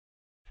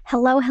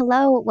Hello,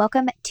 hello.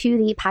 Welcome to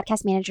the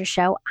Podcast Manager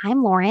Show.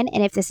 I'm Lauren,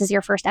 and if this is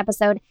your first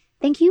episode,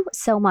 thank you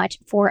so much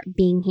for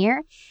being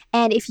here.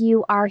 And if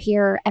you are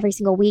here every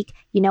single week,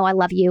 you know I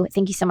love you.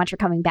 Thank you so much for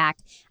coming back.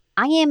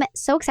 I am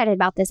so excited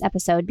about this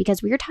episode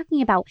because we are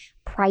talking about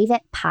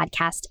private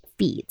podcast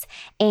feeds.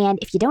 And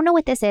if you don't know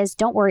what this is,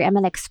 don't worry, I'm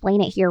going to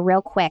explain it here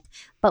real quick.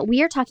 But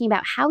we are talking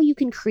about how you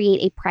can create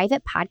a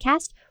private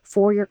podcast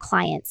for your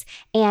clients.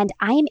 And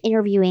I am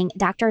interviewing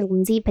Dr.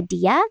 Lindsay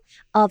Padilla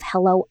of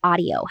Hello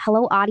Audio.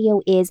 Hello Audio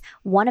is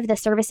one of the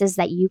services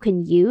that you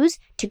can use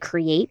to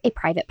create a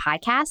private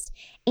podcast,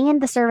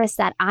 and the service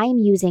that I'm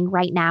using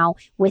right now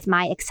with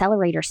my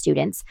accelerator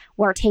students.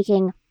 We're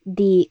taking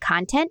the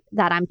content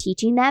that I'm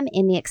teaching them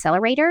in the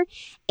accelerator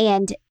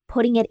and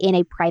putting it in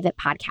a private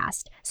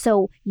podcast.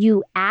 So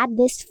you add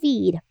this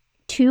feed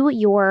to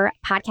your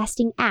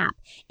podcasting app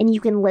and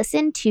you can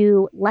listen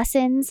to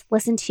lessons,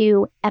 listen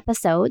to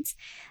episodes,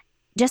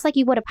 just like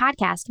you would a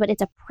podcast, but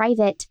it's a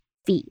private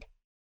feed.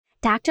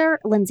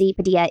 Dr. Lindsay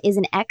Padilla is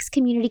an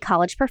ex-community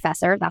college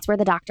professor, that's where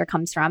the doctor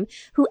comes from,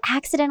 who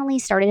accidentally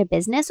started a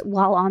business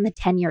while on the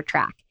tenure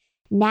track.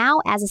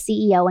 Now, as a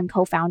CEO and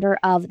co-founder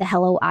of the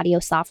Hello Audio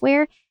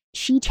software,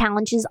 she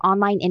challenges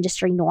online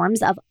industry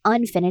norms of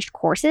unfinished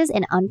courses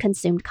and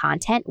unconsumed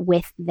content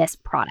with this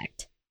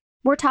product.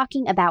 We're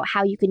talking about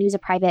how you can use a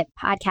private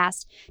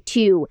podcast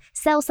to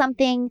sell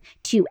something,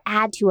 to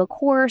add to a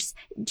course.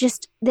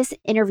 Just this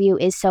interview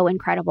is so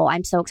incredible.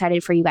 I'm so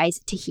excited for you guys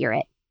to hear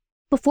it.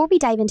 Before we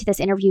dive into this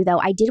interview, though,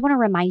 I did want to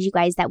remind you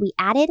guys that we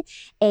added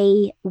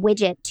a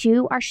widget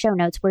to our show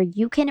notes where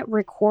you can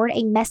record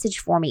a message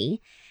for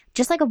me,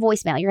 just like a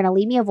voicemail. You're going to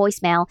leave me a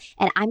voicemail,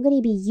 and I'm going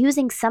to be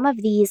using some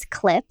of these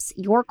clips,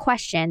 your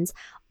questions,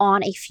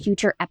 on a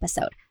future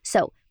episode.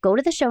 So go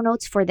to the show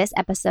notes for this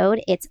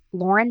episode. It's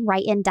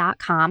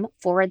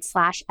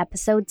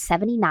laurenwrighton.com/episode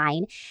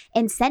 79,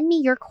 and send me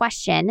your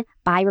question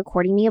by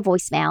recording me a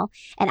voicemail,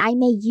 and I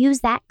may use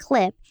that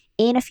clip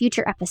in a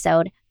future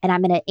episode, and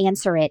I'm going to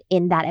answer it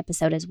in that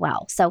episode as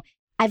well. So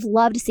I've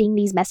loved seeing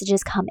these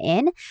messages come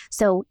in,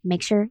 so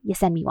make sure you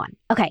send me one.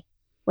 Okay,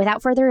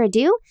 without further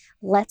ado,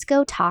 let's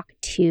go talk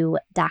to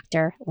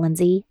Dr.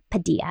 Lindsay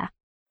Padilla.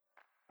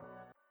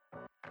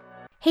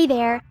 Hey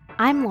there,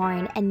 I'm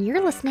Lauren, and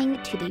you're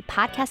listening to the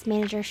Podcast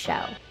Manager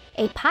Show,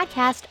 a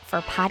podcast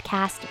for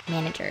podcast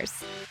managers.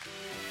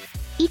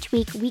 Each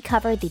week, we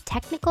cover the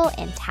technical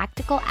and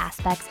tactical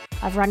aspects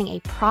of running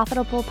a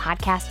profitable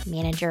podcast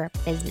manager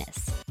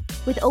business.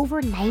 With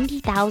over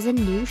 90,000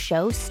 new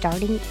shows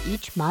starting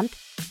each month,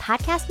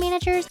 podcast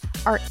managers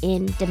are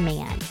in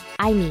demand.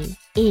 I mean,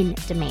 in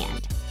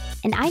demand.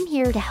 And I'm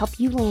here to help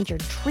you land your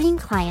dream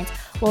clients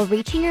while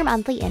reaching your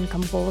monthly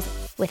income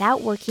goals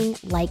without working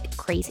like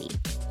crazy.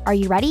 Are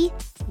you ready?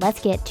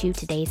 Let's get to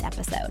today's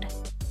episode.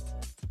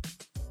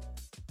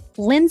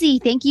 Lindsay,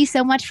 thank you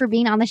so much for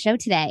being on the show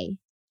today.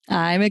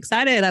 I'm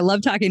excited. I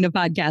love talking to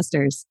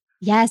podcasters.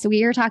 Yes,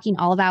 we are talking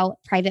all about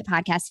private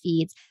podcast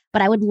feeds,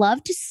 but I would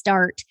love to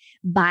start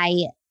by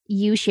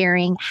you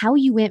sharing how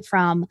you went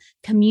from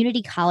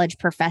community college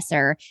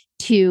professor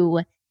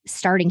to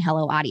starting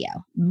Hello Audio.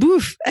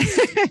 Boof.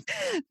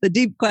 The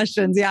deep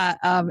questions. Yeah.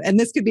 And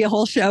this could be a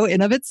whole show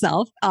in of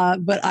itself,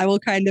 but I will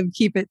kind of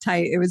keep it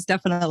tight. It was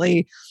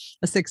definitely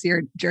a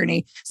 6-year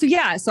journey. So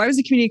I was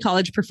a community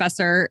college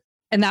professor,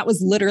 and that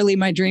was literally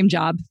my dream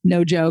job.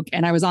 No joke.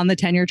 And I was on the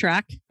tenure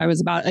track. I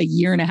was about a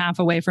year and a half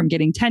away from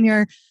getting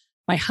tenure.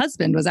 My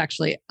husband was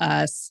actually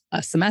a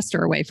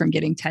semester away from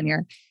getting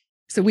tenure.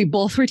 So we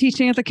both were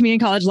teaching at the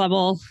community college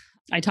level.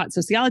 I taught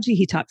sociology.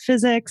 He taught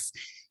physics.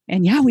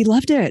 And yeah, we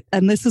loved it.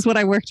 And this is what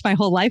I worked my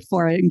whole life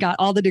for and got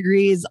all the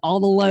degrees, all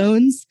the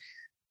loans.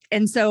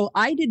 And so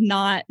I did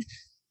not,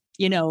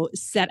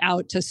 set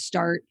out to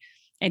start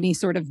any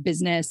sort of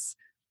business,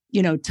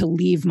 to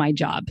leave my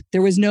job.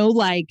 There was no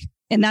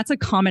and that's a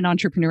common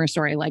entrepreneur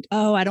story. Like,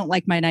 oh, I don't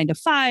like my 9 to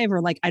 5, or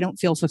like, I don't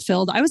feel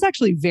fulfilled. I was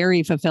actually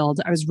very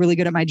fulfilled. I was really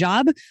good at my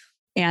job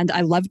and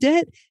I loved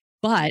it,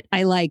 but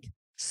I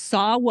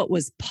saw what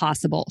was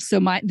possible. So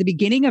the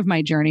beginning of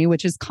my journey,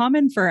 which is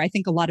common for, I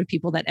think, a lot of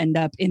people that end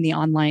up in the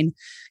online,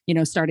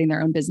 starting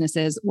their own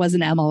businesses, was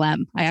an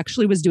MLM. I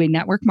actually was doing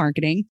network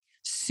marketing.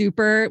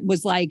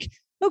 Was like,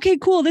 okay,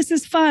 cool. This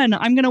is fun.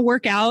 I'm going to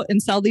work out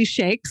and sell these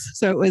shakes.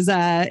 So it was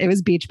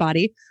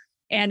Beachbody.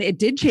 And it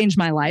did change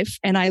my life.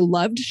 And I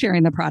loved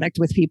sharing the product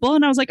with people.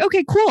 And I was like,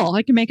 okay, cool.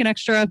 I can make an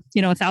extra,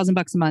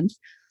 $1,000 a month.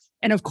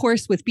 And of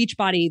course, with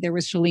Beachbody, there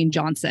was Chalene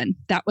Johnson.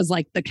 That was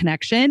like the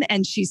connection.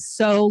 And she's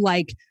so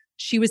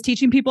she was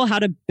teaching people how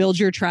to build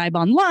your tribe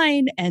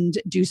online and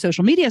do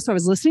social media. So I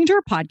was listening to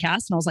her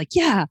podcast and I was like,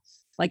 yeah,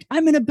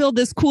 I'm going to build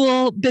this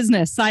cool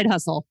business side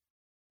hustle.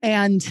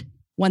 And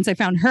once I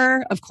found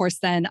her, of course,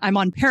 then I'm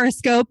on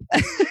Periscope.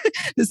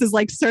 This is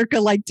like circa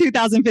like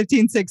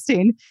 2015,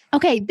 16.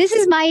 Okay, this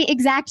is my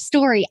exact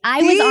story.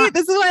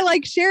 This is why I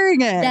like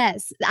sharing it.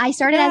 Yes. I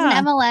started as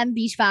an MLM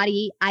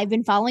Beachbody. I've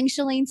been following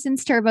Shalene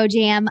since Turbo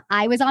Jam.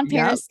 I was on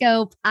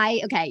Periscope.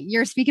 Okay,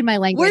 you're speaking my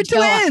language. We're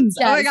twins.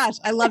 Oh my gosh,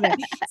 I love it.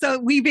 So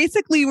we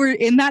basically were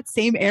in that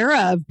same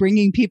era of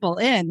bringing people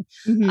in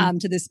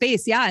to this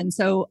space. Yeah. And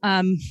so,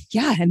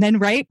 and then,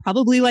 right,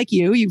 probably like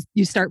you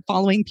start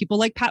following people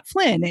like Pat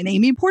Flynn and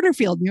Amy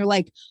Porterfield, and you're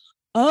like,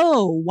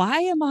 oh, why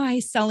am I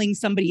selling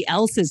somebody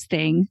else's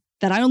thing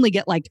that I only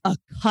get like a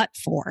cut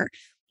for?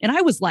 And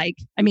I was like,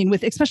 I mean,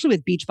 especially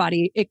with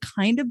Beachbody, it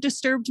kind of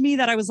disturbed me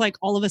that I was like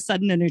all of a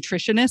sudden a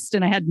nutritionist,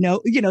 and I had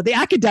no, the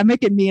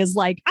academic in me is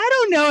like, I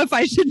don't know if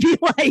I should be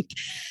like,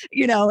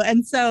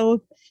 and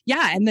so,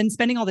 yeah. And then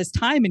spending all this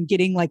time and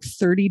getting like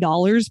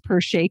 $30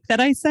 per shake that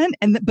I sent.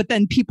 But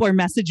then people are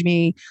messaging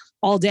me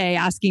all day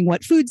asking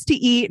what foods to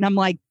eat. And I'm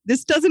like,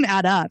 this doesn't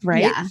add up.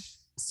 Right. Yeah.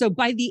 So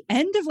by the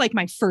end of like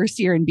my first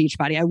year in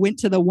Beachbody, I went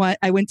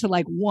to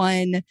like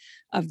one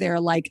of their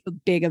like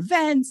big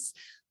events.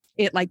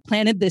 It like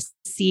planted this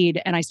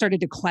seed, and I started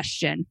to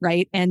question,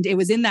 right? And it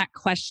was in that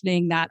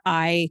questioning that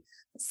I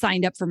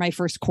signed up for my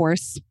first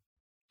course,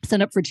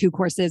 signed up for 2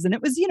 courses. And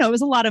it was, it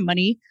was a lot of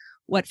money,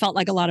 what felt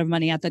like a lot of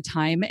money at the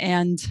time.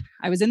 And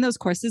I was in those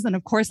courses. And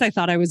of course I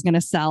thought I was going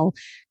to sell,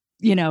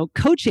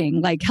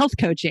 coaching, like health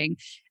coaching.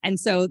 And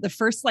so the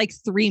first like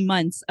 3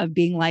 months of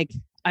being like,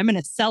 I'm going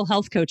to sell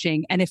health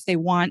coaching. And if they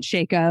want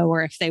Shaco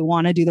or if they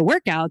want to do the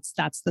workouts,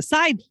 that's the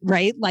side,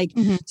 right? Like,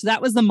 so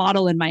that was the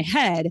model in my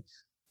head.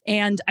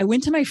 And I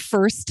went to my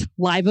first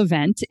live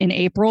event in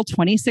April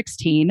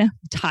 2016,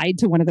 tied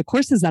to one of the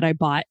courses that I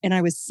bought. And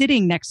I was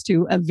sitting next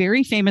to a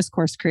very famous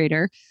course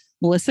creator,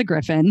 Melissa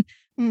Griffin.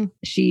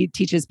 She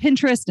teaches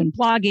Pinterest and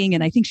blogging.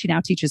 And I think she now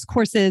teaches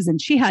courses. And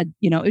she had,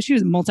 she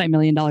was a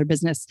multi-million-dollar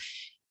business.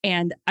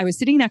 And I was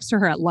sitting next to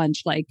her at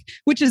lunch, like,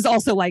 which is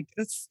also like,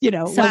 so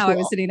wow, cool. I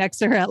was sitting next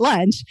to her at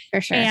lunch.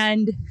 For sure.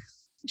 And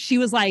she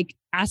was like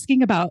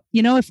asking about,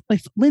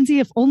 if Lindsay,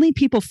 if only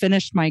people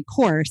finished my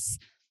course,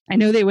 I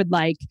know they would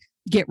like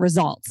get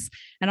results.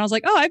 And I was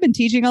like, oh, I've been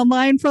teaching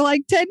online for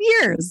like 10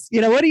 years.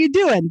 What are you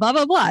doing? Blah,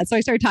 blah, blah. So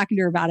I started talking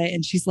to her about it.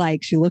 And she's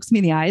like, she looks me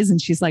in the eyes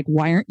and she's like,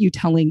 why aren't you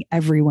telling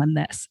everyone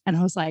this? And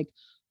I was like,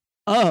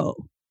 oh,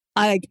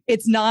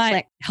 it's not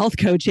like health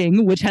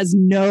coaching, which has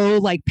no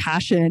like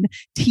passion.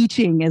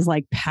 Teaching is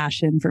like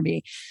passion for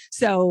me.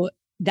 So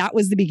that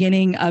was the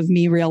beginning of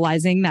me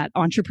realizing that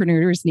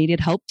entrepreneurs needed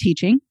help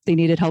teaching. They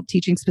needed help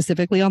teaching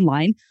specifically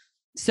online.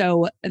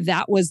 So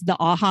that was the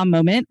aha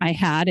moment I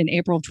had in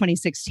April of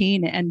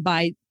 2016. And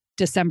by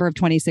December of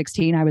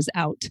 2016, I was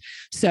out.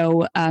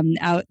 So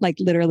out, like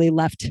literally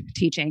left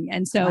teaching.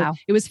 And so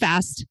It was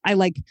fast. I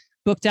like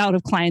booked out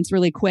of clients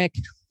really quick.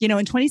 In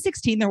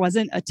 2016, there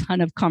wasn't a ton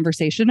of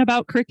conversation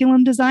about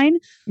curriculum design,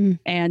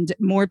 and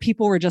more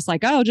people were just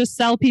like, oh, just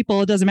sell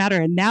people. It doesn't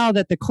matter. And now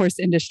that the course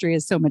industry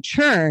is so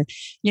mature,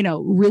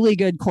 really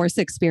good course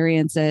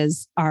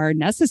experiences are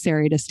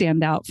necessary to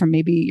stand out from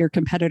maybe your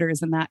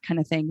competitors and that kind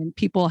of thing. And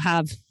people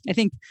I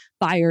think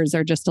buyers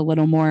are just a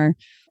little more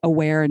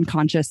aware and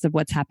conscious of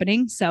what's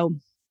happening. So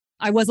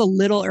I was a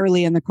little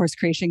early in the course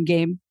creation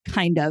game,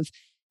 kind of.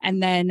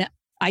 And then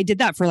I did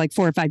that for like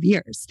 4 or 5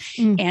 years.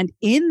 And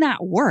in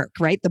that work,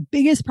 right, the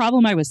biggest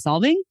problem I was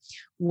solving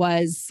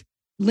was,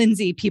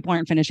 Lindsay, people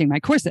aren't finishing my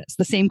courses.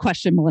 The same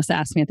question Melissa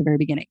asked me at the very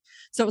beginning.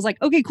 So it was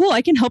like, okay, cool.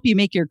 I can help you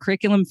make your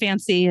curriculum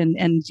fancy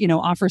and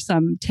offer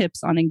some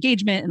tips on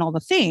engagement and all the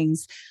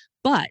things.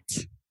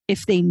 But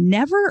if they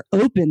never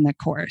open the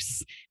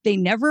course, they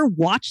never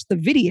watch the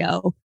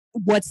video,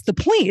 what's the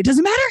point? It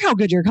doesn't matter how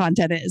good your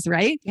content is,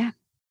 right? Yeah.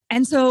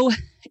 And so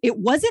it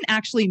wasn't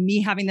actually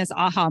me having this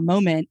aha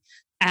moment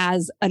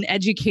as an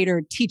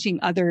educator teaching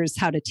others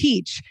how to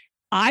teach.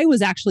 I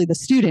was actually the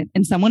student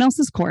in someone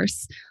else's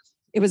course.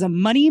 It was a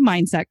money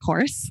mindset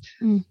course.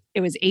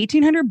 It was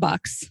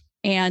 $1,800.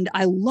 And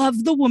I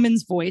love the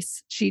woman's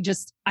voice. She's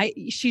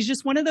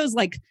just one of those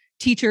like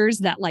teachers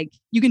that like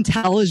you can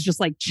tell is just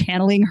like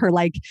channeling her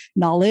like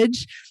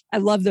knowledge. I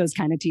love those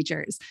kind of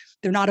teachers.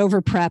 They're not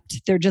over prepped.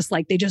 They're just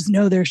like, they just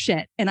know their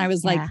shit. And I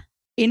was like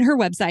in her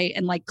website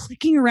and like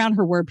clicking around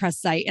her WordPress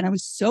site. And I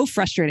was so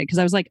frustrated because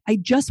I was like, I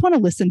just want to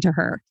listen to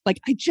her.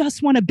 Like, I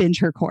just want to binge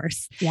her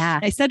course. Yeah.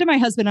 And I said to my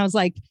husband, I was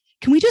like,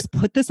 can we just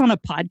put this on a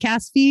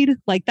podcast feed?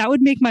 Like that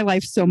would make my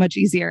life so much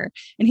easier.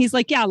 And he's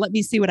like, yeah, let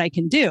me see what I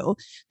can do.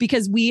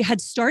 Because we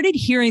had started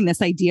hearing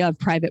this idea of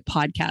private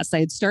podcasts. I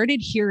had started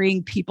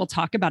hearing people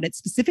talk about it,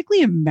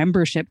 specifically in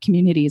membership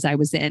communities I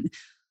was in.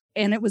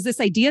 And it was this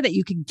idea that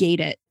you could gate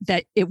it,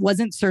 that it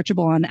wasn't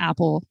searchable on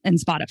Apple and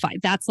Spotify.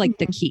 That's like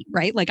the key,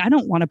 right? Like, I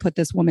don't want to put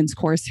this woman's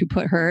course who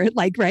put her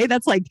like, right?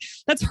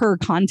 That's her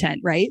content,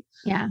 right?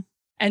 Yeah.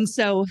 And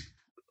so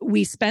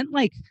we spent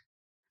like,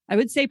 I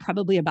would say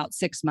probably about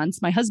 6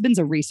 months. My husband's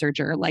a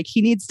researcher. Like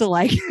he needs to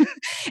like,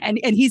 and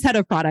he's head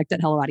of product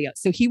at Hello Audio.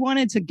 So he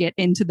wanted to get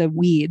into the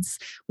weeds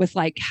with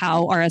like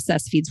how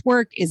RSS feeds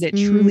work. Is it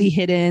truly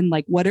hidden?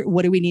 Like what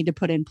do we need to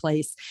put in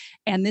place?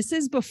 And this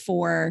is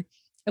before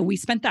we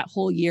spent that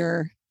whole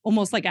year,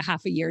 almost like a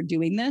half a year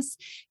doing this.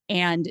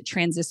 And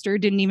Transistor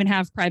didn't even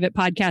have private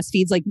podcast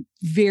feeds. Like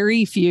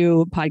very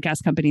few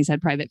podcast companies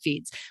had private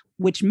feeds,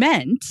 which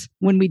meant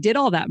when we did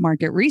all that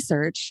market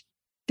research,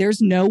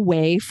 there's no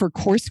way for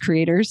course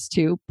creators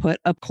to put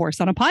a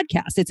course on a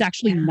podcast. It's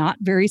actually not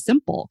very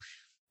simple.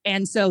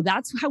 And so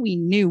that's how we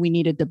knew we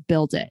needed to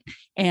build it.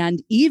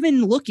 And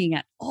even looking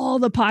at all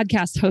the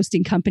podcast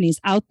hosting companies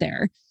out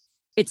there,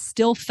 it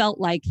still felt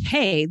like,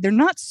 hey, they're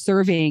not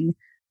serving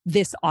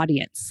this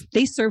audience.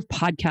 They serve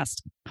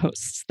podcast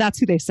hosts. That's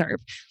who they serve.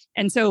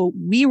 And so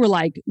we were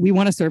like, we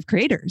want to serve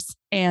creators.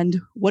 And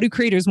what do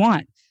creators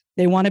want?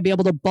 They want to be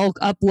able to bulk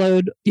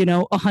upload,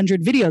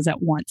 100 videos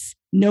at once.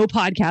 No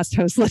podcast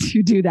host lets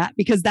you do that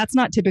because that's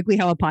not typically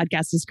how a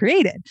podcast is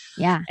created.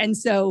 Yeah. And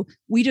so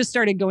we just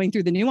started going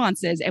through the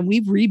nuances and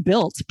we've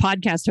rebuilt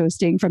podcast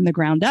hosting from the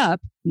ground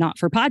up, not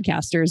for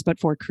podcasters, but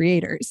for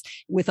creators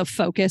with a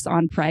focus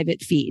on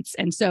private feeds.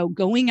 And so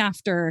going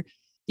after,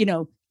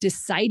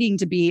 deciding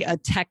to be a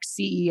tech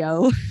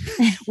CEO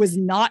was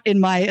not in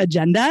my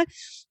agenda.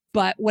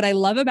 But what I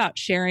love about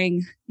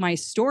sharing my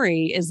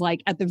story is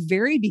like at the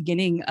very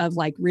beginning of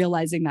like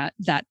realizing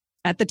that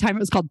at the time it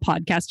was called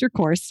Podcast Your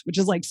Course, which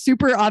is like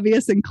super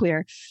obvious and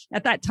clear.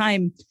 At that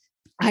time,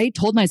 I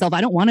told myself,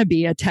 I don't want to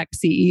be a tech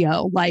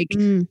CEO. Like,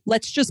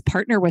 let's just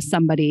partner with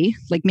somebody,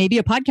 like maybe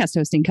a podcast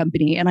hosting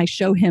company. And I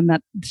show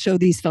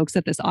these folks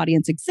that this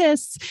audience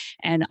exists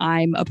and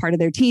I'm a part of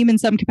their team in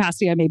some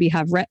capacity. I maybe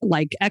have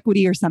like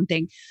equity or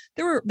something.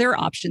 There were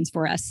options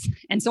for us.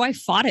 And so I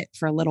fought it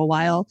for a little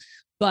while,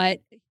 but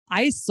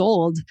I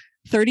sold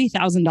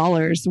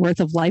 $30,000 worth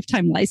of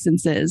lifetime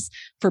licenses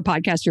for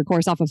Podcast Your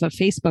Course off of a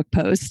Facebook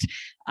post.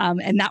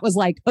 And that was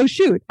like, oh,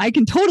 shoot, I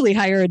can totally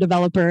hire a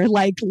developer.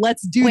 Like,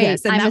 let's do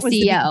this. And I'm that a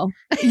CEO.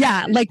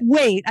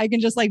 I can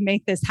just like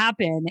make this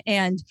happen.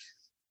 And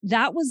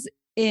that was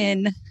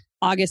in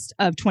August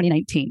of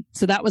 2019.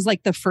 So that was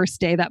like the first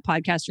day that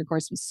Podcast Your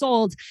Course was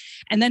sold.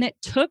 And then it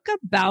took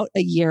about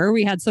a year.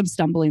 We had some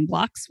stumbling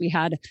blocks. We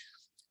had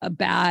a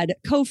bad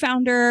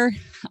co-founder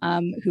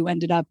who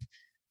ended up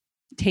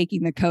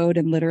taking the code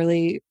and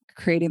literally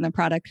creating the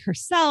product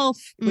herself,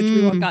 which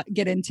we won't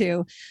get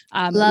into.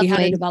 We had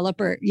a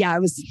developer. Yeah, it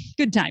was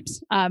good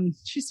times.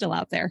 She's still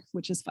out there,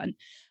 which is fun.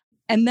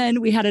 And then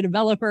we had a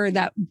developer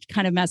that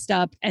kind of messed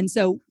up. And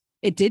so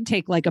it did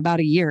take like about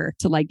a year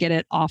to like get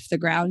it off the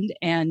ground.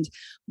 And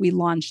we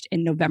launched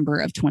in November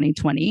of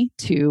 2020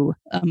 to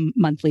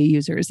monthly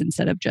users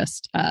instead of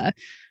just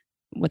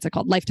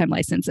lifetime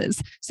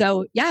licenses.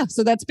 So yeah,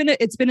 so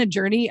it's been a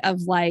journey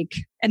of like,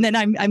 and then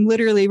I'm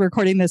literally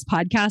recording this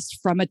podcast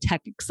from a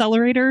tech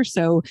accelerator.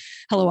 So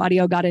Hello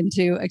Audio got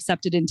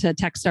accepted into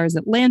Techstars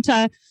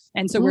Atlanta.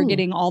 And so we're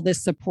getting all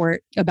this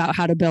support about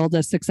how to build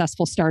a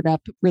successful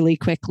startup really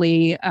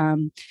quickly.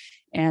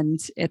 And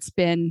it's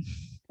been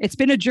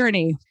a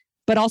journey,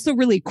 but also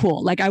really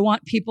cool. Like I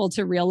want people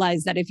to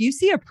realize that if you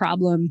see a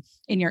problem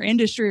in your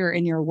industry or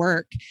in your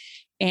work,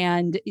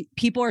 and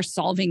people are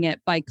solving it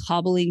by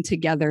cobbling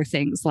together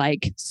things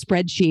like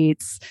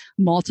spreadsheets,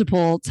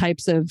 multiple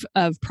types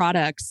of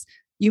products.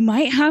 You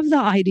might have the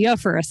idea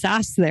for a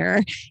SaaS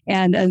there.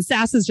 And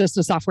SaaS is just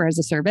a software as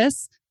a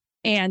service.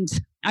 And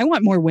I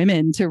want more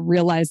women to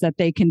realize that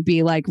they can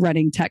be like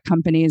running tech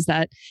companies,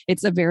 that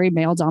it's a very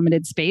male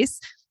dominated space.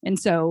 And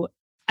so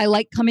I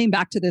like coming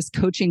back to this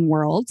coaching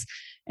world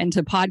and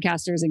to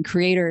podcasters and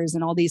creators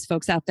and all these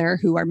folks out there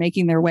who are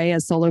making their way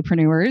as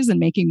solopreneurs and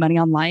making money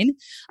online.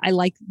 I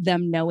like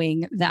them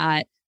knowing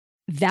that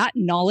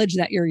knowledge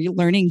that you're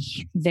learning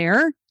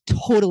there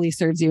totally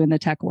serves you in the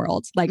tech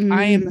world. Like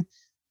I'm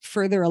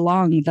further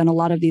along than a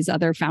lot of these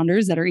other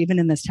founders that are even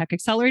in this tech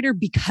accelerator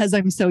because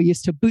I'm so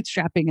used to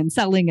bootstrapping and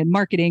selling and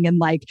marketing and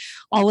like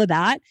all of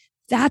that.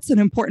 That's an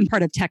important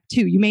part of tech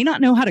too. You may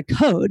not know how to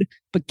code,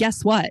 but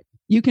guess what?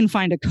 You can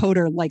find a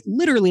coder like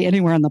literally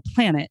anywhere on the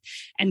planet.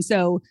 And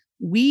so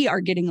we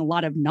are getting a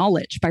lot of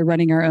knowledge by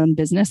running our own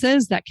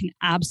businesses that can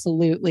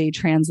absolutely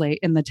translate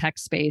in the tech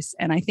space.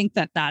 And I think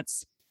that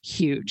that's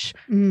huge.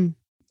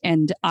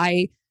 And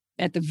I,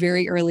 at the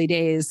very early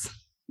days,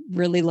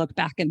 really look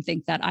back and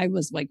think that I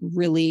was like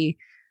really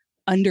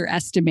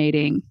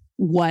underestimating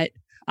what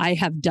I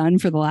have done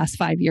for the last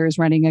 5 years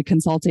running a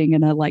consulting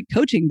and a like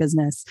coaching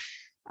business.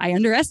 I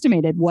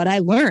underestimated what I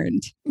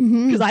learned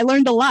because I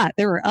learned a lot.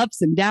 There were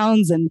ups and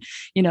downs and,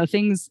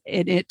 things,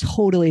 it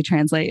totally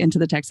translate into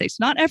the tech space.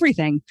 Not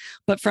everything,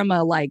 but from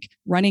a like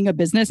running a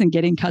business and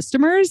getting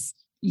customers.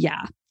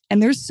 Yeah.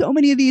 And there's so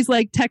many of these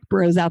like tech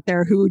bros out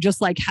there who just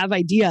like have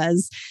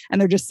ideas and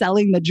they're just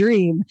selling the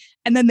dream.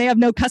 And then they have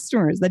no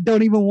customers that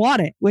don't even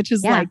want it, which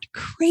is like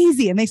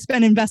crazy. And they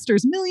spend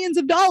investors millions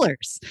of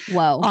dollars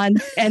on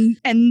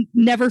and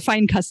never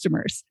find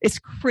customers. It's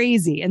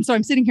crazy. And so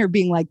I'm sitting here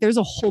being like, there's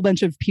a whole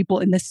bunch of people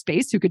in this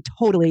space who could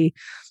totally,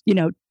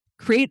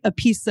 create a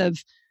piece of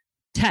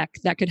tech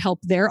that could help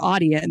their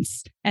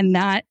audience. And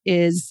that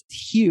is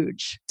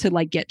huge to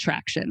like get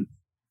traction.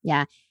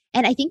 Yeah.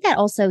 And I think that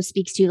also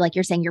speaks to, like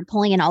you're saying, you're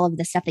pulling in all of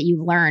the stuff that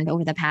you've learned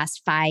over the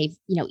past 5,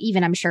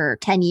 even I'm sure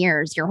 10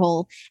 years,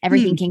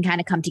 everything can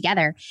kind of come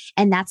together.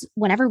 And that's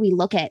whenever we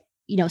look at,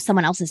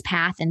 someone else's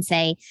path and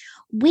say,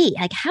 wait,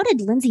 like, how did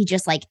Lindsay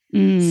just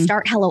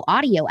start Hello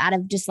Audio out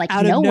of just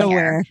out of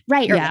nowhere?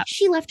 Right. Or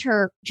she left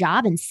her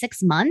job in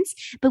 6 months.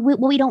 But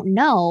what we don't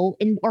know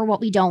or what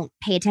we don't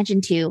pay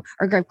attention to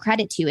or give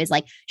credit to is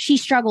she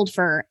struggled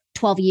for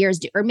 12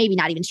 years, or maybe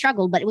not even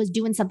struggled, but it was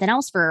doing something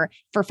else for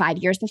 5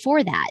 years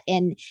before that.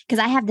 And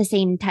because I have the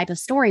same type of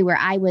story where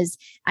I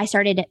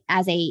started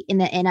as a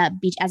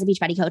beach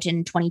body coach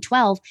in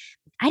 2012.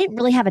 I didn't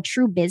really have a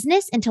true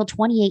business until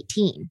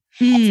 2018.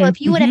 And so if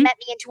you would have met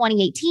me in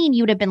 2018,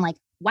 you would have been like,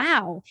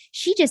 wow,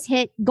 she just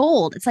hit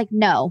gold. It's like,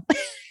 no,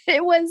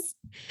 it was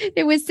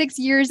 6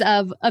 years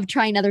of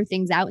trying other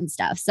things out and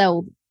stuff.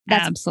 So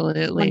that's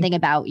absolutely one thing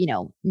about,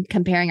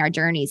 comparing our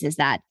journeys is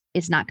that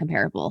it's not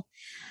comparable.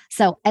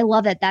 So I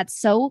love that. That's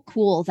so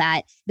cool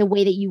that the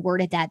way that you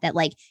worded that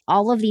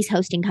all of these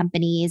hosting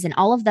companies and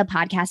all of the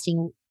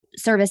podcasting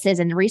services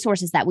and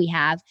resources that we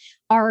have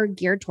are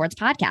geared towards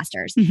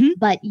podcasters,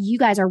 but you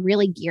guys are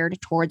really geared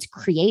towards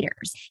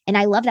creators. And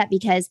I love that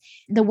because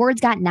the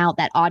word's gotten out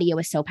that audio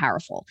is so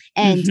powerful.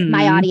 And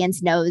my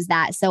audience knows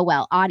that so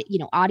well.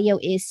 Audio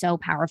is so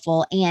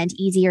powerful and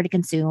easier to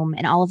consume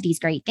and all of these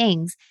great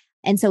things.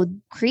 And so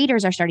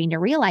creators are starting to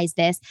realize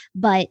this,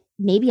 but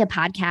maybe a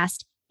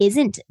podcast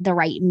isn't the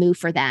right move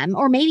for them,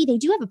 or maybe they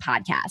do have a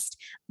podcast,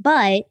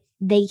 but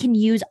they can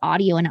use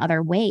audio in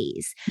other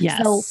ways.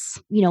 Yes.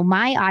 So,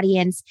 my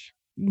audience,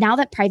 now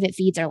that private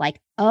feeds are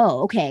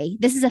oh, okay,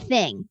 this is a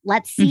thing.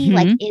 Let's see,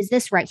 is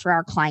this right for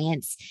our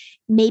clients?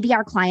 Maybe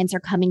our clients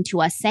are coming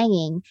to us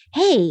saying,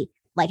 hey,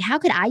 how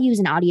could I use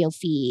an audio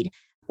feed?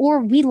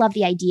 Or we love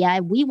the idea,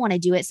 we want to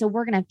do it. So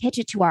we're going to pitch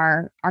it to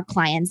our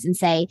clients and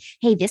say,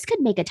 hey, this could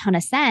make a ton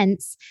of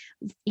sense.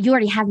 You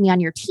already have me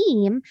on your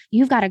team.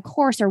 You've got a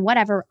course or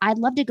whatever. I'd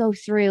love to go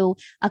through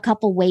a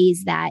couple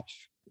ways that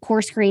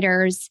course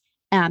creators,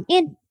 and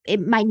it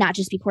might not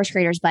just be course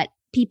creators, but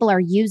people are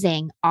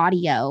using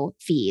audio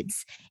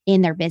feeds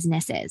in their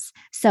businesses.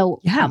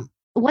 So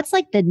what's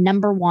the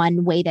number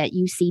one way that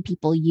you see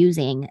people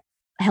using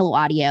Hello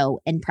Audio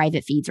and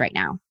private feeds right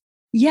now?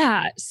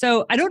 Yeah.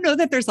 So I don't know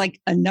that there's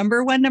a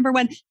number one.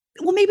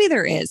 Well, maybe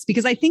there is,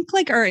 because I think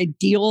our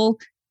ideal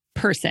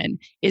person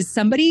is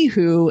somebody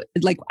who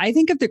I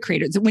think of the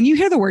creators. When you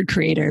hear the word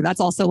creator, that's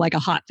also a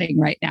hot thing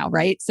right now,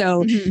 right?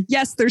 So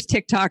yes, there's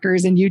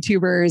TikTokers and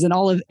YouTubers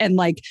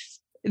and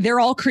they're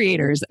all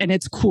creators and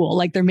it's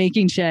cool. They're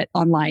making shit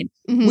online.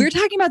 We're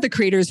talking about the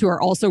creators who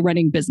are also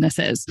running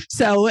businesses.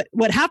 So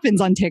what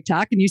happens on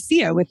TikTok, and you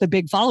see it with the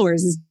big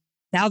followers, is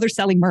now they're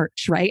selling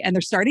merch, right? And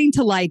they're starting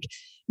to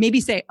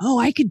maybe say, oh,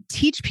 I could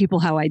teach people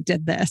how I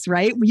did this,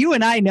 right? You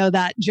and I know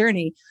that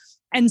journey.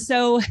 And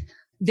so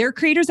they're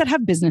creators that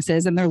have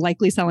businesses and they're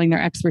likely selling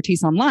their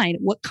expertise online.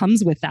 What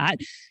comes with that?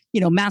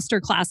 Master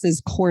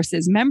classes,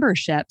 courses,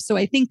 membership. So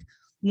I think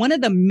one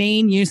of the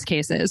main use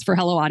cases for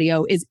Hello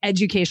Audio is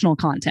educational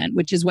content,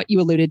 which is what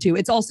you alluded to.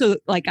 It's also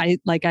like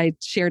I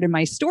shared in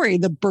my story,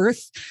 the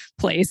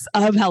birthplace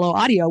of Hello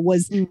Audio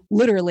was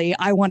literally,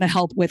 I want to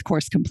help with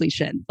course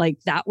completion.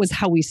 That was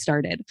how we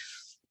started.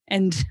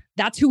 And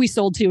that's who we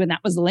sold to. And that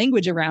was the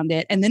language around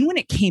it. And then when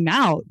it came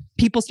out,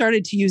 people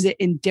started to use it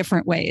in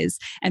different ways.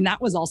 And that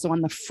was also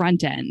on the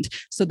front end.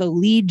 So the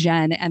lead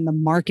gen and the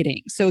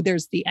marketing. So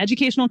there's the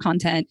educational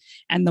content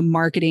and the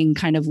marketing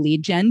kind of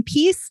lead gen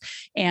piece.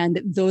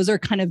 And those are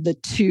kind of the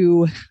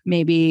two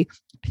maybe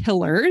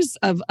pillars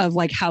of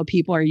how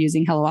people are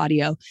using Hello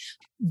Audio.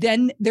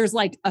 Then there's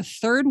a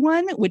third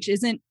one, which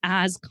isn't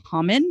as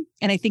common.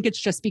 And I think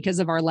it's just because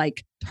of our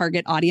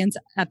target audience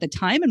at the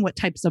time and what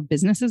types of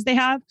businesses they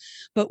have.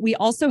 But we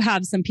also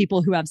have some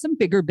people who have some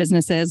bigger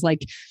businesses,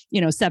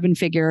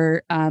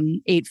 7-figure,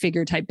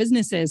 8-figure type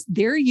businesses.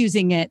 They're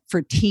using it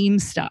for team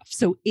stuff.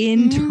 So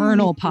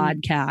internal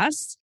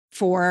podcasts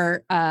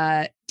for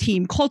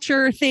team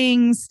culture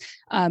things,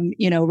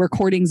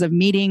 recordings of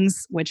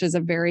meetings, which is a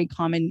very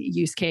common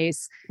use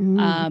case.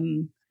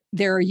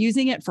 They're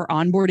using it for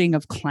onboarding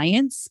of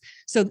clients.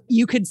 So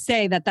you could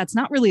say that that's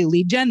not really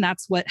lead gen.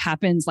 That's what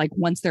happens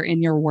once they're in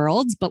your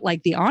worlds. But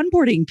the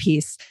onboarding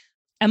piece,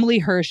 Emily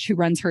Hirsch, who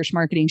runs Hirsch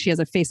Marketing, she has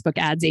a Facebook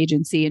ads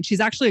agency and she's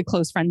actually a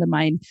close friend of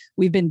mine.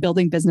 We've been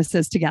building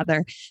businesses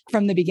together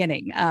from the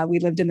beginning. We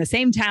lived in the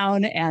same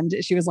town and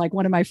she was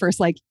one of my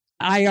first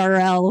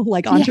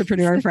IRL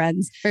entrepreneur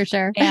friends. For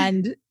sure.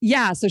 And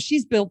so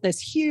she's built this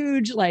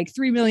huge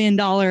 $3 million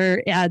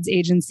ads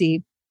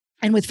agency.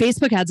 And with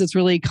Facebook ads, it's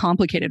really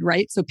complicated,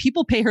 right? So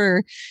people pay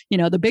her,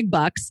 the big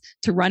bucks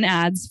to run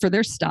ads for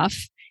their stuff.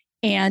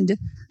 And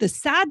the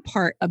sad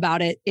part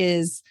about it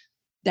is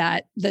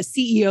that the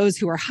CEOs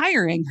who are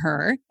hiring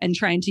her and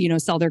trying to,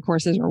 sell their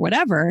courses or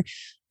whatever,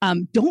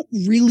 don't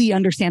really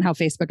understand how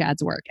Facebook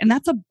ads work. And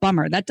that's a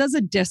bummer. That does a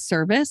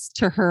disservice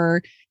to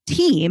her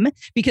team,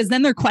 because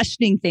then they're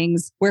questioning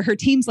things where her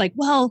team's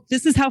well,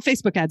 this is how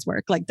Facebook ads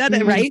work,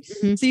 that, right?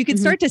 So you can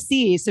start to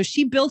see. So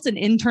she built an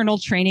internal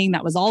training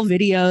that was all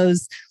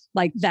videos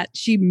like that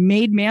she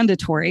made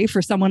mandatory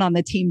for someone on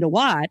the team to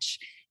watch.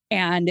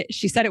 And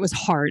she said it was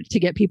hard to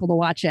get people to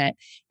watch it.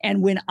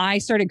 And when I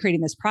started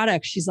creating this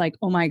product, she's like,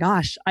 oh my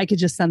gosh, I could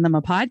just send them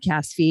a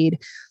podcast feed.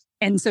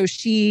 And so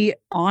she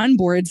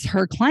onboards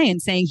her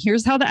client saying,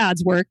 here's how the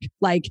ads work.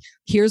 Like,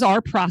 here's our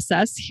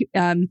process.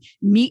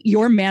 Meet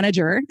your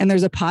manager. And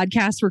there's a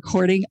podcast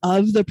recording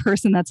of the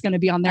person that's going to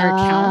be on their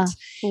account.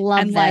 Love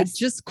and this. like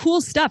just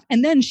cool stuff.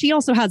 And then she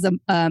also has a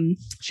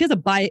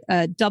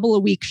double a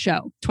week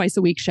show, twice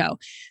a week show.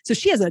 So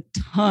she has a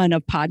ton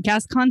of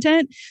podcast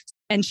content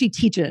and she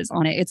teaches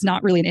on it. It's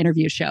not really an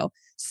interview show.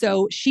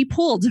 So she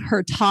pulled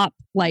her top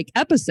like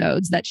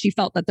episodes that she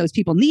felt that those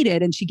people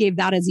needed. And she gave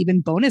that as even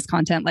bonus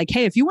content. Like,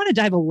 hey, if you want to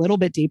dive a little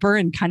bit deeper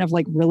and kind of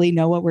like really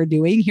know what we're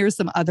doing, here's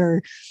some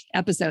other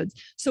episodes.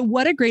 So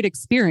what a great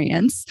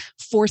experience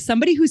for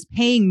somebody who's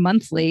paying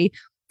monthly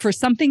for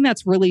something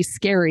that's really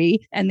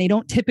scary and they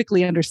don't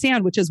typically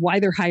understand, which is why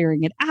they're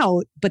hiring it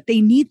out, but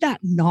they need that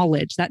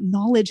knowledge. That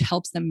knowledge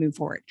helps them move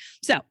forward.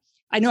 So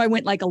I know I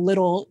went like a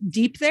little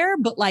deep there,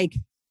 but like,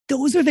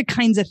 those are the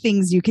kinds of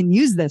things you can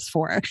use this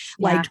for,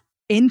 like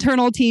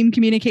internal team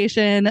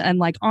communication and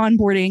like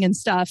onboarding and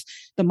stuff,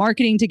 the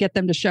marketing to get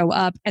them to show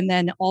up, and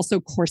then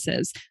also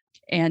courses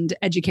and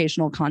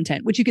educational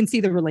content, which you can see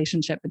the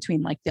relationship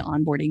between like the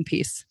onboarding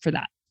piece for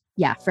that.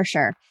 Yeah, for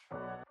sure.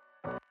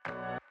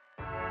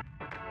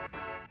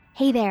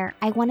 Hey there,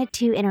 I wanted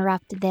to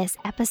interrupt this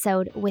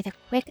episode with a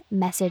quick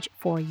message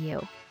for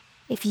you.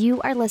 If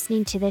you are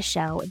listening to this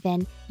show,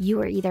 then you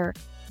are either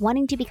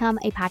wanting to become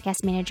a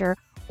podcast manager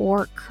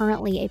or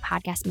currently a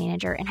podcast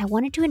manager. And I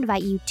wanted to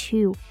invite you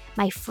to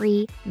my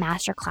free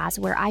masterclass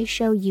where I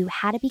show you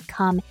how to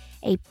become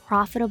a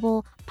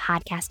profitable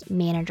podcast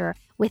manager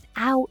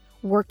without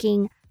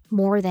working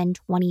more than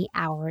 20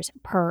 hours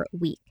per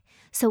week.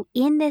 So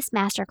in this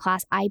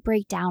masterclass, I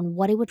break down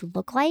what it would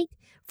look like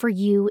for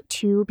you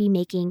to be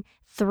making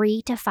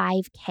 3 to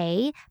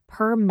 5K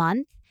per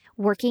month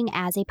working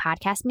as a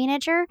podcast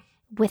manager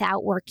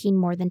without working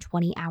more than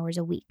 20 hours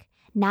a week.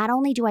 Not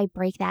only do I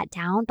break that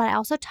down, but I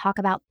also talk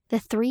about the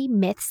 3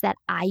 myths that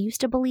I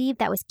used to believe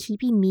that was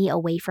keeping me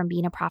away from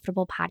being a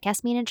profitable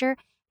podcast manager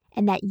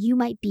and that you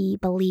might be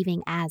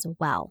believing as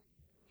well.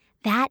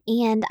 That,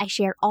 and I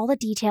share all the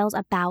details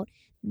about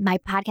my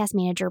podcast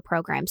manager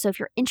program. So if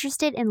you're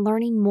interested in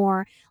learning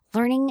more,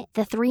 learning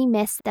the 3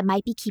 myths that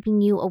might be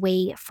keeping you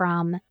away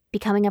from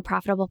becoming a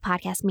profitable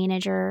podcast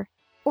manager,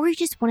 or you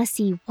just want to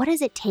see what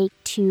does it take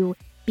to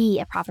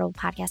be a profitable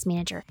podcast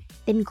manager,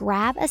 then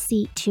grab a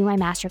seat to my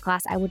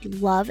masterclass. I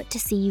would love to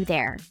see you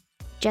there.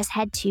 Just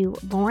head to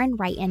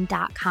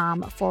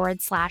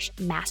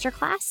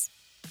laurenwrighton.com/masterclass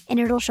and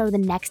it'll show the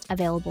next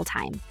available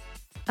time.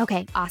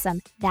 Okay,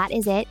 awesome. That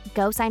is it.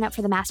 Go sign up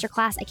for the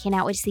masterclass. I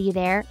cannot wait to see you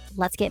there.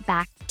 Let's get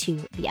back to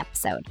the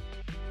episode.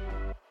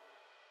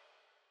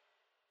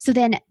 So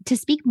then to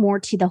speak more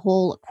to the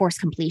whole course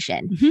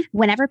completion,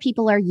 whenever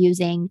people are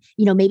using,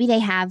 maybe they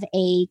have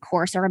a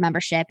course or a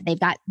membership, they've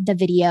got the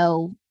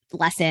video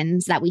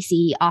lessons that we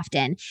see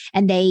often,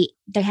 and they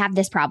have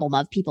this problem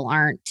of people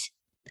aren't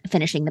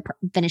finishing.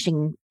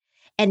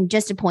 And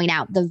just to point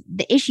out, the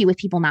issue with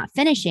people not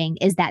finishing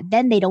is that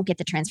then they don't get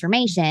the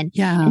transformation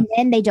and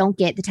then they don't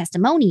get the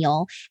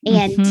testimonial.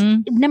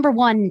 And number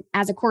one,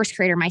 as a course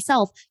creator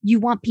myself, you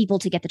want people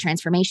to get the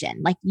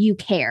transformation. Like you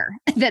care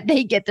that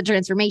they get the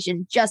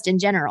transformation just in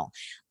general.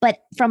 But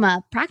from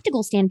a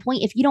practical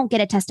standpoint, if you don't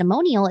get a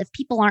testimonial, if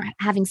people aren't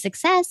having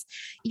success,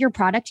 your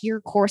product, your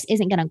course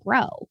isn't going to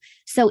grow.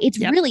 So it's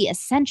really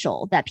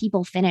essential that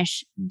people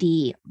finish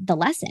the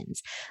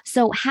lessons.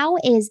 So how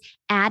is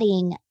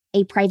adding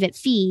a private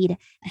feed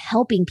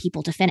helping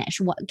people to finish?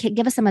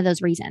 Give us some of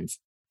those reasons.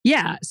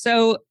 Yeah.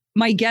 So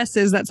my guess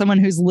is that someone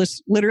who's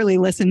literally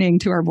listening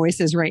to our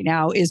voices right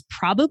now is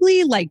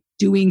probably like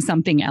doing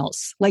something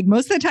else. Like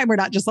most of the time, we're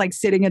not just like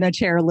sitting in a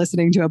chair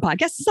listening to a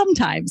podcast.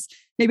 Sometimes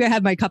maybe I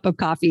have my cup of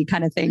coffee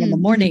kind of thing in the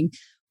morning,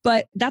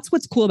 but that's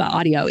what's cool about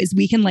audio is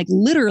we can like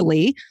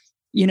literally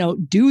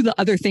do the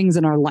other things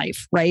in our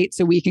life, right?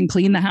 So we can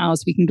clean the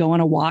house, we can go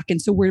on a walk.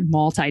 And so we're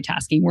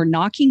multitasking. We're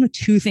knocking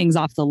 2 things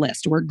off the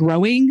list. We're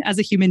growing as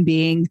a human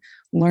being,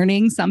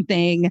 learning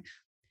something,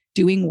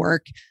 doing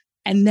work.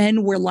 And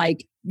then we're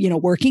like,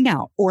 working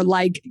out or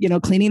like,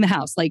 cleaning the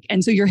house. Like,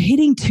 and so you're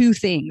hitting 2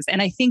 things.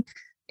 And I think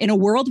in a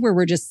world where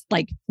we're just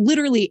like,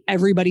 literally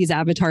everybody's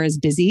avatar is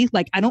busy.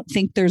 Like, I don't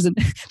think there's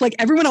like,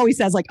 everyone always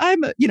says like,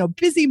 I'm,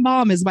 busy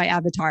mom is my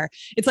avatar.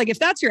 It's like, if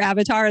that's your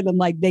avatar, then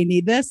like they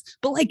need this,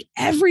 but like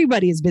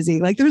everybody is busy.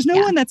 Like there's no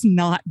one that's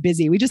not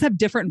busy. We just have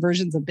different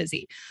versions of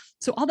busy.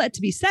 So all that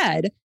to be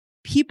said,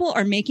 people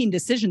are making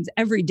decisions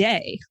every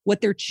day, what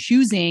they're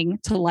choosing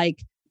to like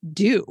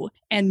do.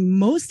 And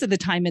most of the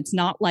time it's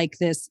not like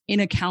this in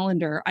a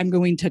calendar, I'm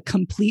going to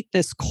complete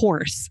this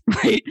course,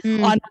 right?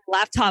 On my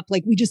laptop.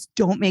 Like we just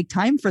don't make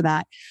time for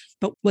that.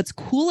 But what's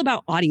cool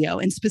about audio,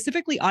 and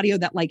specifically audio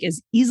that like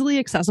is easily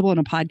accessible in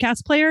a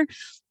podcast player,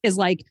 is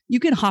like you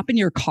can hop in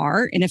your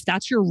car. And if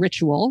that's your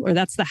ritual or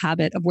that's the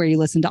habit of where you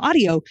listen to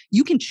audio,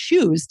 you can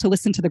choose to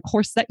listen to the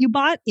course that you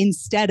bought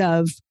instead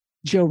of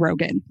Joe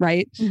Rogan,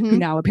 right? Who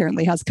now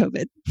apparently has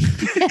COVID.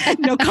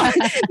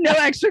 No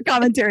extra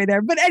commentary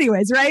there. But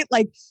anyways, right?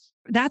 Like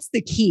that's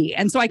the key.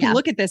 And so I can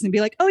look at this and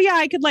be like, oh yeah,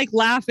 I could like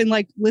laugh and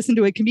like listen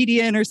to a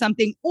comedian or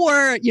something,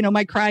 or,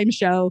 my crime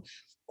show,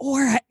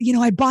 or,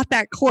 I bought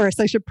that course.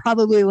 I should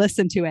probably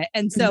listen to it.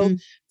 And so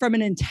from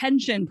an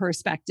intention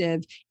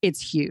perspective,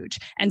 it's huge.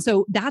 And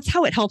so that's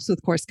how it helps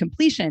with course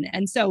completion.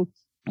 And so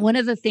one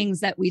of the things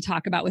that we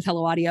talk about with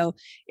Hello Audio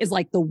is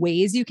like the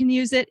ways you can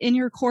use it in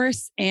your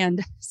course.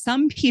 And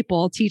some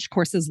people teach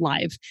courses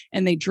live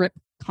and they drip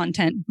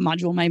content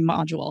module by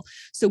module.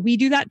 So we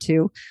do that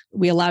too.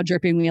 We allow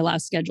dripping, we allow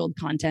scheduled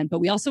content, but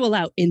we also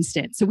allow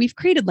instant. So we've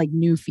created like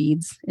new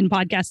feeds in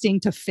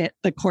podcasting to fit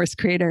the course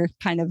creator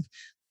kind of,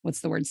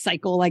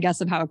 cycle, I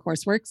guess, of how a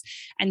course works.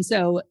 And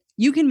so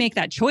you can make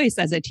that choice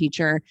as a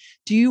teacher.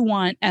 Do you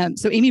want,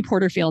 so Amy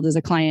Porterfield is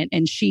a client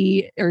and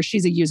she's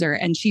a user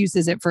and she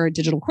uses it for a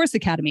digital course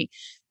academy.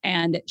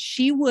 And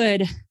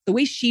the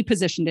way she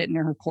positioned it in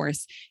her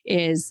course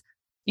is,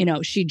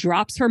 she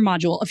drops her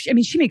module.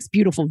 She makes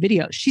beautiful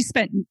videos. She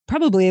spent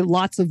probably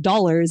lots of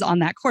dollars on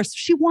that course.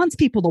 She wants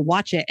people to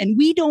watch it. And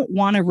we don't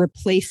want to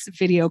replace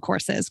video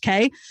courses.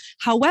 Okay.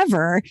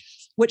 However,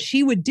 what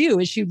she would do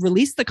is she'd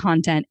release the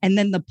content and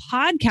then the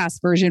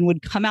podcast version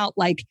would come out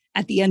like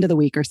at the end of the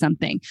week or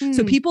something.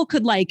 So people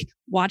could like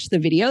watch the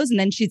videos and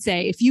then she'd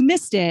say, if you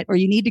missed it or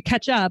you need to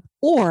catch up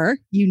or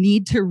you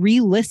need to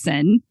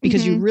re-listen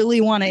because you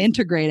really want to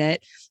integrate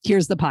it,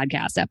 here's the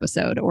podcast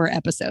episode or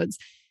episodes.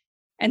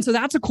 And so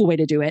that's a cool way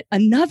to do it.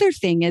 Another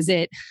thing is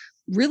it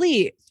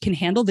really can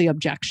handle the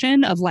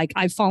objection of like,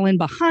 I've fallen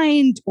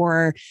behind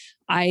or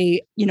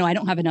I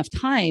don't have enough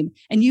time.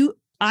 And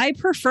I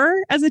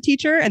prefer as a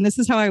teacher, and this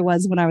is how I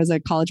was when I was a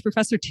college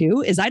professor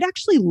too, is I'd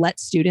actually let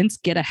students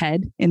get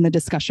ahead in the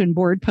discussion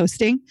board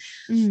posting.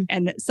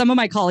 And some of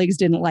my colleagues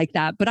didn't like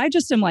that, but I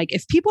just am like,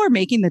 if people are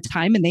making the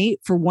time and they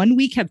for 1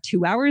 week have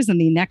 2 hours and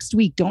the next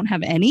week don't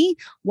have any,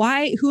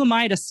 who am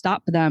I to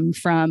stop them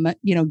from,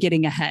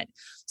 getting ahead?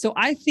 So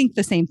I think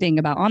the same thing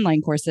about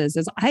online courses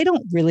is I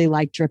don't really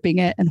like dripping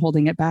it and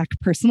holding it back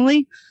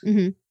personally.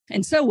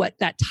 And so what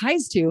that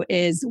ties to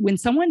is when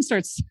someone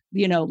starts,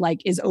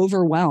 is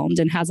overwhelmed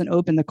and hasn't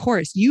opened the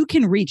course, you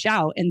can reach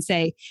out and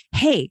say,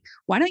 hey,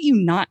 why don't you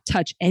not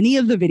touch any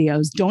of the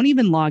videos? Don't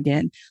even log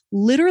in.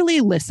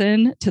 Literally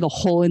listen to the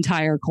whole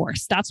entire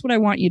course. That's what I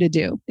want you to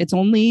do. It's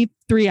only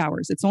 3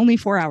 hours. It's only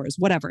 4 hours,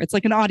 whatever. It's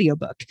like an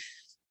audiobook.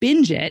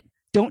 Binge it.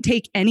 Don't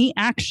take any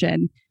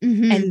action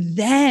and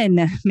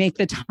then make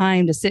the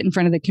time to sit in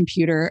front of the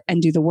computer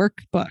and do the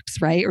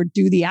workbooks, right? Or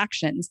do the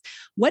actions.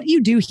 What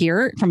you do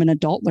here from an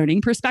adult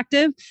learning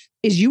perspective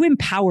is you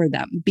empower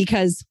them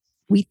because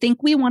we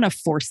think we want to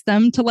force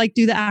them to like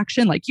do the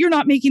action. Like you're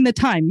not making the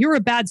time. You're a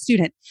bad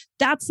student.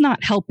 That's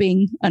not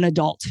helping an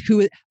adult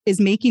who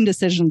is making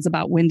decisions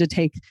about when to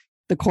take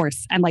the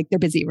course and like they're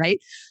busy, right?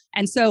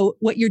 And so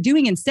what you're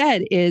doing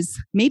instead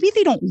is maybe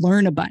they don't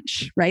learn a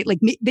bunch, right? Like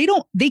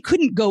they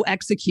couldn't go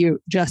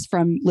execute just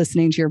from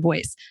listening to your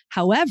voice.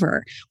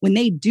 However, when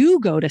they do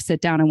go to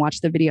sit down and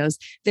watch the videos,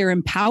 they're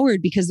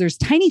empowered because there's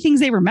tiny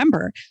things they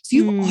remember. So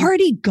you've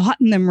already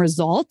gotten them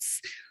results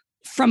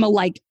from a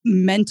like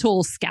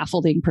mental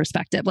scaffolding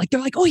perspective. Like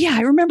they're like, oh yeah,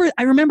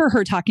 I remember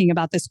her talking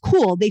about this.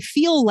 Cool. They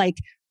feel like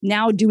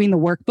now doing the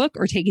workbook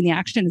or taking the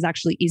action is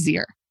actually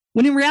easier.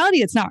 When in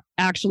reality, it's not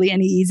actually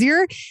any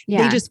easier.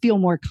 They just feel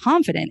more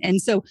confident. And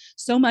so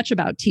much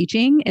about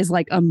teaching is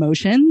like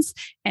emotions.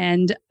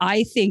 And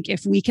I think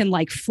if we can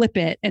like flip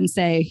it and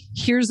say,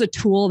 here's a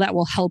tool that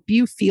will help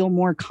you feel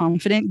more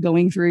confident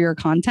going through your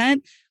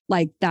content,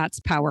 like that's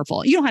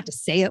powerful. You don't have to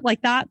say it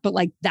like that, but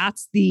like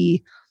that's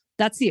the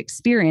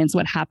experience.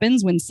 What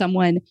happens when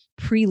someone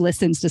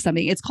pre-listens to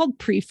something? It's called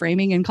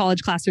pre-framing in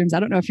college classrooms. I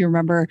don't know if you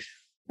remember.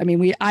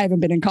 I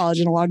haven't been in college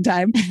in a long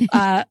time,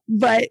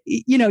 but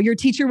your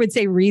teacher would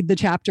say, read the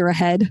chapter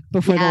ahead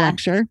before the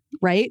lecture,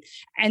 right?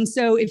 And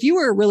so if you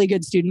were a really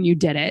good student, you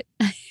did it.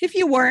 If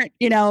you weren't,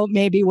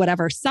 maybe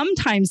whatever.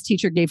 Sometimes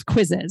teacher gave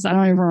quizzes. I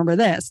don't even remember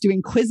this,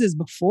 doing quizzes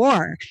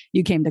before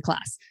you came to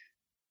class.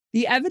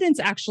 The evidence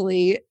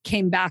actually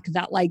came back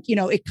that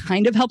it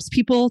kind of helps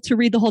people to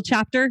read the whole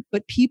chapter,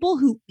 but people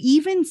who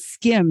even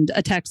skimmed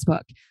a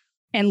textbook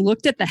and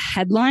looked at the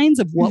headlines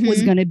of what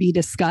was going to be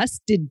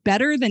discussed did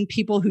better than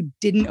people who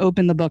didn't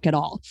open the book at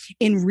all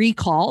in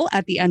recall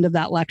at the end of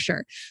that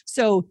lecture.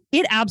 So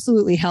it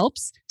absolutely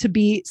helps to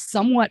be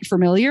somewhat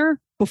familiar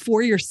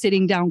before you're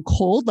sitting down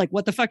cold. Like,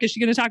 what the fuck is she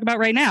going to talk about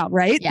right now?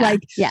 Right?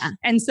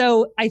 And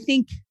so I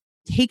think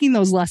taking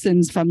those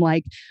lessons from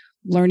like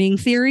learning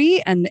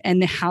theory and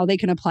how they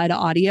can apply to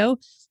audio,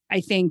 I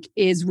think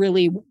is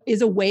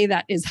a way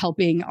that is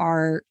helping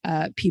our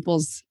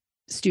people's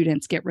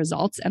students get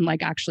results and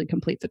like actually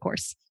complete the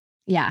course.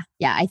 Yeah.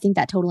 I think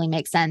that totally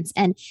makes sense.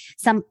 And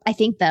I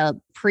think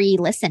the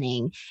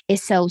pre-listening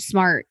is so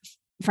smart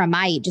from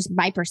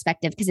my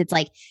perspective, because it's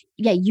like,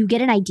 yeah, you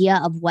get an idea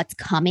of what's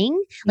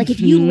coming. Like if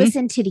you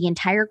listen to the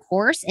entire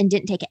course and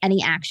didn't take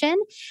any action,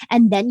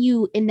 and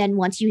then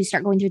once you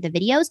start going through the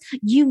videos,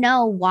 you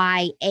know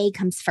why A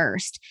comes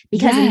first,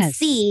 because in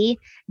C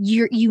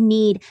you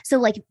need, so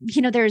like,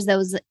 there's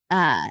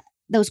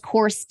those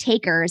course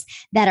takers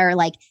that are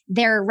like,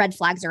 their red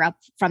flags are up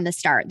from the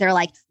start. They're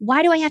like,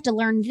 why do I have to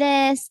learn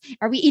this?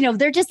 Are we,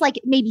 they're just like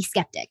maybe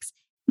skeptics.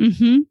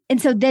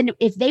 And so then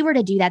if they were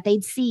to do that,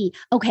 they'd see,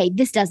 okay,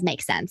 this does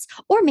make sense.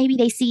 Or maybe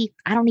they see,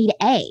 I don't need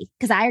A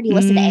because I already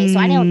listened to A. So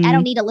I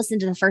don't need to listen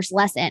to the first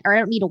lesson, or I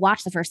don't need to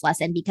watch the first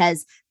lesson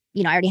because,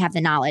 I already have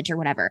the knowledge or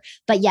whatever.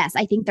 But yes,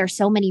 I think there's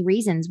so many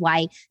reasons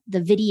why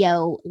the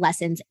video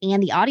lessons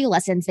and the audio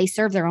lessons, they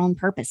serve their own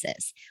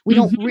purposes. We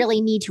don't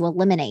really need to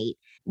eliminate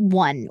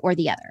one or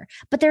the other.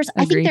 But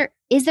I think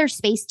there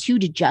space too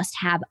to just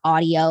have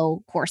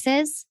audio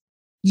courses.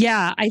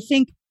 Yeah, I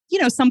think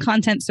some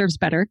content serves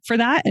better for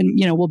that. And,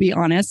 we'll be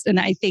honest. And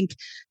I think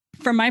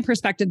from my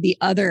perspective,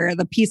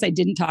 the piece I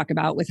didn't talk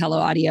about with Hello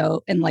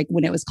Audio and like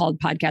when it was called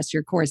Podcast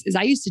Your Course is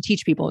I used to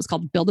teach people, it was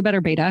called Build a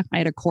Better Beta. I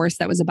had a course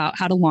that was about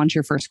how to launch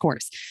your first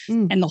course.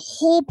 And the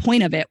whole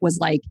point of it was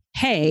like,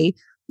 hey,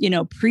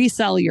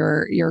 pre-sell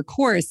your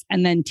course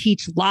and then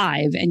teach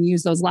live and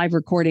use those live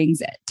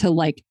recordings to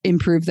like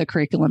improve the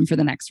curriculum for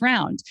the next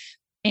round.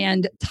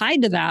 And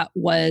tied to that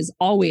was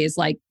always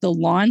like the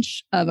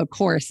launch of a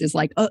course is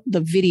like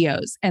the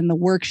videos and the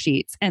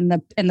worksheets and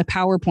the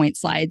PowerPoint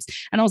slides.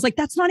 And I was like,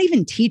 that's not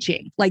even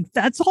teaching. Like,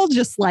 that's all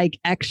just like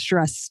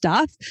extra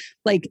stuff.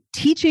 Like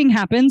teaching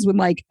happens when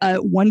like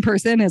one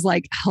person is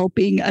like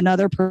helping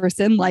another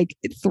person like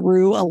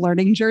through a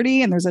learning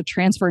journey and there's a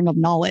transferring of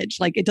knowledge.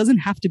 Like it doesn't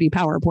have to be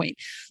PowerPoint.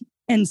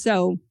 And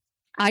so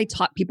I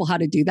taught people how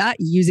to do that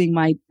using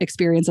my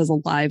experience as a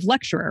live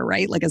lecturer,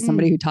 right? Like as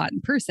somebody who taught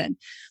in person.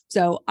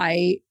 So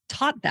I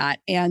taught that.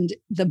 And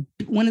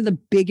one of the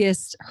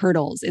biggest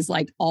hurdles is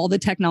like all the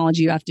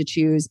technology you have to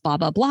choose, blah,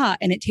 blah, blah.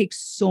 And it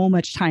takes so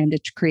much time to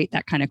create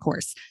that kind of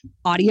course.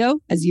 Audio,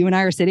 as you and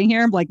I are sitting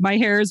here, like my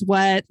hair is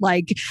wet.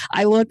 Like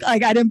I look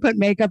like I didn't put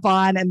makeup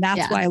on. And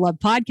that's why I love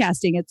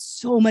podcasting. It's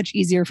so much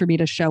easier for me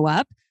to show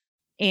up.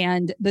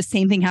 And the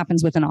same thing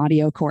happens with an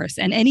audio course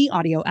and any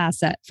audio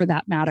asset for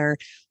that matter.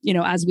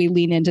 As we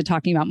lean into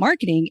talking about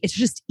marketing, it's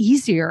just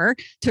easier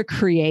to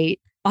create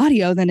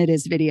audio than it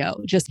is video,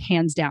 just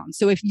hands down.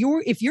 So if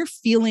you're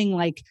feeling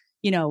like,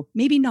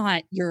 maybe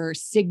not your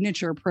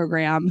signature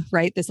program,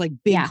 right? This like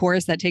big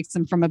course that takes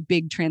them from a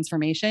big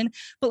transformation,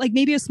 but like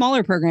maybe a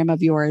smaller program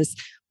of yours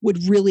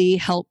would really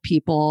help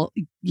people,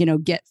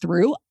 get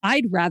through.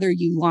 I'd rather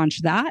you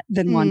launch that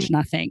than launch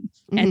nothing.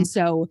 And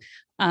so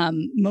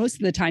most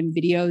of the time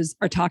videos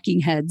are talking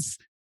heads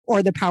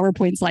or the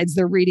PowerPoint slides,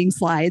 they're reading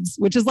slides,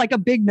 which is like a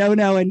big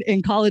no-no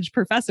in college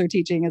professor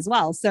teaching as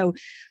well. So,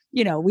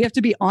 we have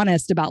to be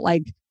honest about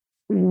like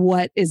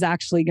what is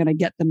actually going to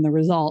get them the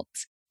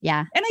results.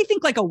 Yeah. And I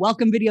think like a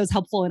welcome video is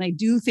helpful. And I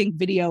do think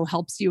video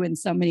helps you in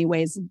so many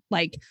ways,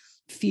 like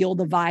feel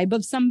the vibe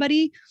of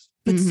somebody.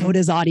 But so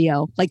does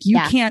audio. Like you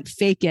can't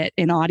fake it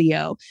in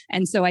audio.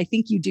 And so I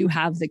think you do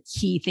have the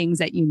key things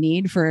that you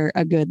need for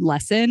a good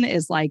lesson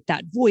is like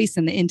that voice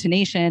and the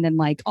intonation and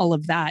like all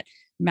of that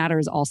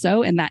matters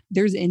also. And that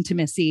there's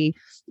intimacy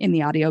in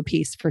the audio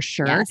piece for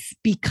sure,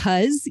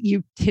 because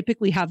you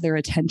typically have their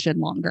attention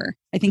longer.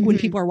 I think when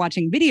people are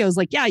watching videos,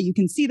 like, yeah, you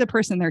can see the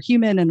person, they're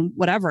human and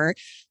whatever,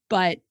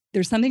 but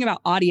there's something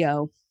about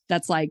audio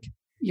that's like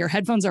your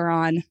headphones are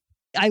on.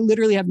 I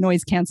literally have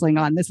noise canceling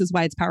on. This is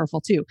why it's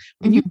powerful too.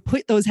 When you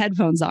put those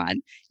headphones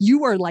on,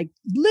 you are like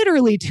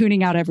literally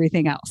tuning out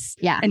everything else.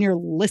 Yeah. And you're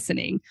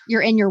listening.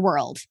 You're in your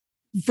world.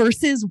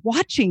 Versus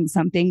watching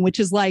something, which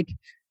is like,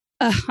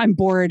 I'm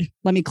bored.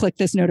 Let me click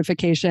this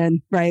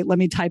notification, right? Let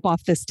me type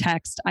off this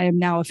text. I am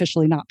now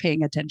officially not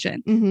paying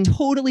attention.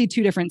 Totally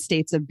two different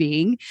states of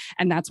being.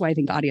 And that's why I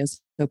think audio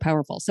is so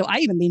powerful. So I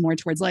even lean more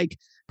towards like,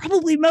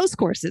 probably most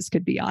courses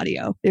could be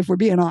audio if we're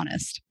being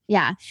honest.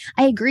 Yeah,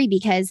 I agree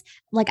because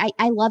like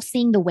I love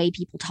seeing the way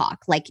people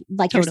talk. Like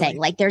you're saying,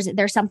 like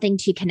there's something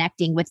to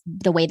connecting with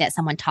the way that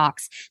someone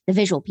talks, the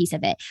visual piece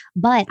of it.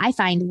 But I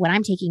find when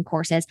I'm taking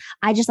courses,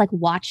 I just like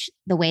watch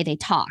the way they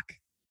talk.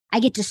 I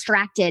get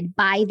distracted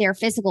by their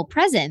physical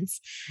presence.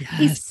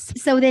 Yes.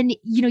 So then,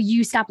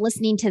 you stop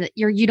listening to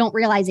you don't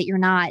realize that you're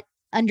not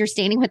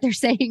understanding what they're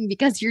saying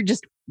because you're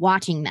just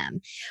watching them.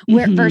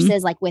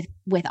 Versus like with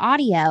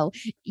audio,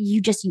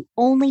 you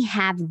only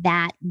have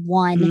that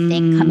one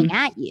thing coming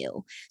at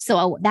you.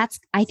 So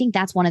I think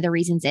that's one of the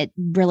reasons it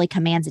really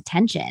commands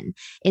attention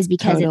is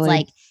because it's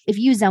like, if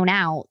you zone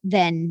out,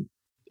 then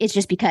it's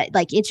just because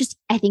like,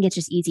 I think it's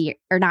just easier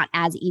or not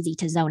as easy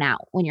to zone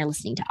out when you're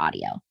listening to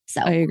audio.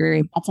 So I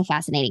agree. That's so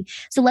fascinating.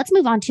 So let's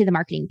move on to the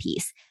marketing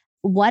piece.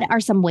 What are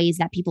some ways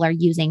that people are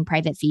using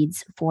private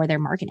feeds for their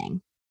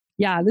marketing?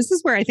 Yeah, this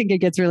is where I think it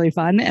gets really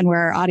fun and where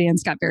our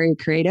audience got very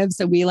creative.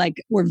 So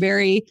we're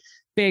very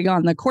big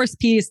on the course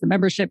piece, the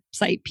membership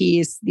site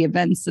piece, the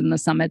events and the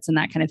summits and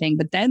that kind of thing.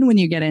 But then when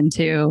you get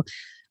into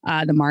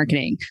the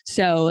marketing,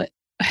 so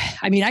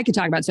I mean, I could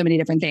talk about so many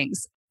different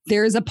things.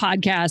 there's a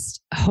podcast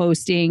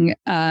hosting,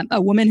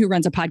 a woman who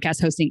runs a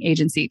podcast hosting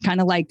agency,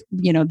 kind of like,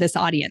 this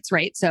audience,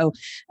 right? So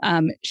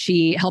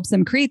she helps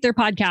them create their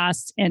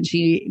podcasts and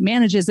she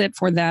manages it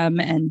for them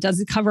and does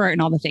the cover art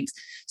and all the things.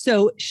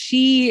 So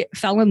she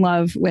fell in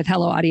love with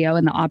Hello Audio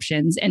and the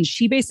options. And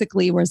she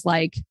basically was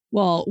like,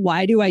 well,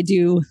 why do I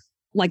do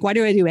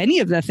any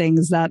of the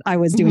things that I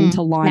was doing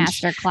to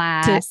launch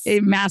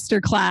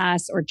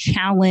masterclass or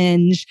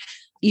challenge,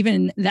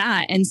 even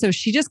that. And so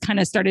she just kind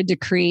of started to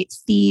create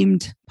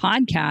themed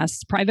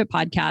podcasts, private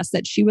podcasts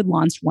that she would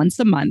launch once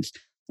a month.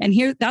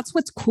 And that's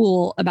what's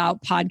cool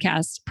about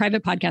podcasts,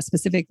 private podcasts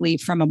specifically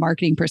from a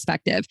marketing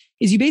perspective,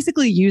 is you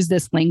basically use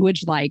this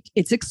language like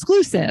it's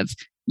exclusive.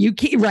 You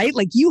can't, right?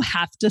 Like you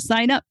have to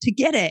sign up to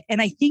get it.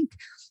 And I think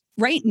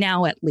right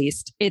now, at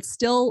least, it's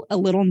still a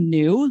little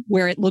new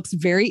where it looks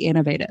very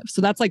innovative.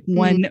 So that's like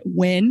one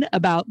win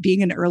about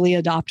being an early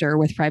adopter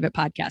with private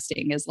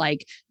podcasting is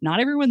like, not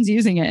everyone's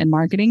using it in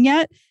marketing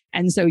yet.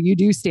 And so you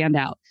do stand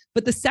out.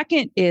 But the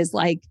second is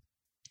like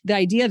the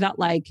idea that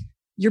like,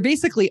 you're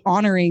basically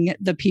honoring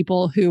the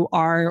people who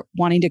are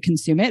wanting to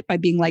consume it by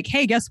being like,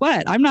 hey, guess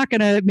what? I'm not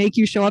going to make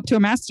you show up to a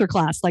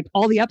masterclass. Like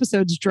all the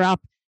episodes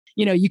drop,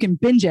 you can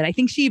binge it. I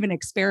think she even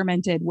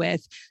experimented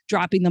with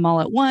dropping them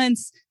all at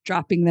once,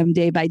 dropping them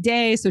day by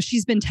day. So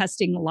she's been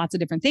testing lots of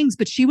different things,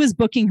 but she was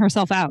booking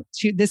herself out.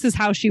 This is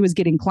how she was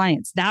getting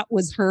clients. That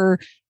was her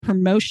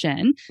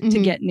promotion to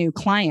get new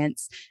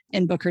clients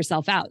and book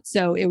herself out.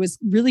 So it was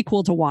really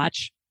cool to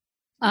watch.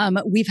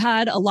 We've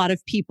had a lot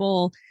of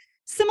people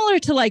similar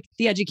to like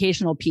the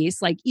educational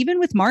piece, like even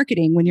with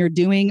marketing, when you're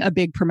doing a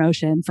big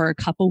promotion for a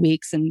couple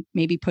weeks and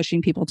maybe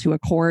pushing people to a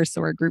course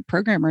or a group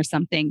program or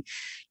something,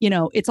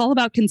 it's all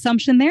about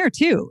consumption there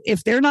too.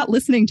 If they're not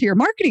listening to your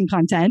marketing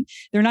content,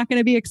 they're not going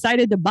to be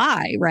excited to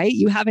buy, right?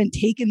 You haven't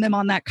taken them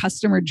on that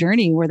customer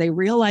journey where they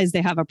realize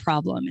they have a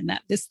problem and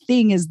that this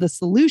thing is the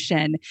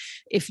solution.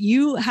 If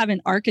you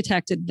haven't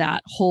architected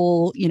that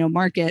whole,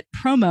 market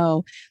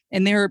promo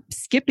and they're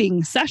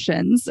skipping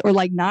sessions or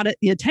like not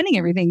attending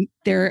everything,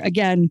 they're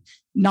again,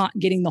 not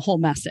getting the whole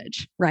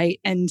message, right?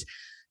 And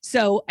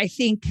so I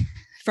think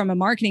from a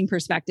marketing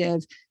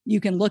perspective, you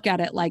can look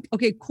at it like,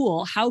 okay,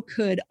 cool. How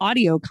could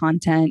audio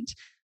content,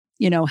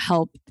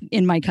 help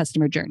in my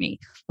customer journey?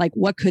 Like,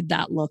 what could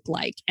that look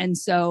like? And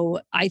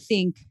so I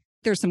think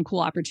there's some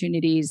cool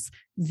opportunities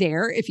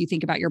there if you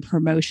think about your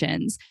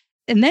promotions.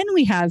 And then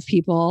we have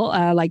people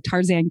like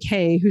Tarzan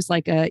K, who's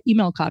like a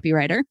email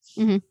copywriter.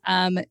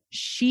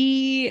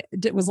 She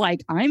was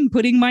like, I'm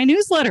putting my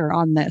newsletter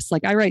on this.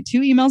 Like I write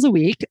 2 emails a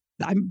week.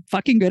 I'm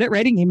fucking good at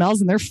writing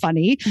emails and they're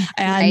funny.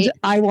 And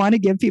I want to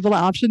give people the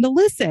option to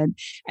listen.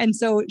 And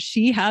so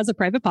she has a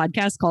private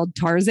podcast called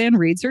Tarzan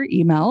Reads Her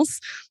Emails.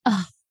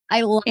 Oh,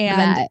 I love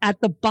that. And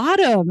at the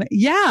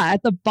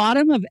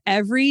bottom of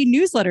every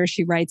newsletter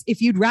she writes,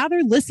 if you'd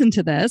rather listen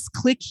to this,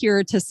 click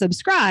here to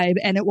subscribe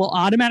and it will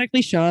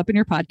automatically show up in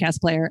your podcast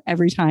player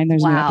every time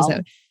there's a new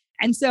episode.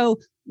 And so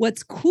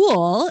what's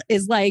cool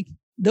is like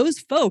those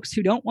folks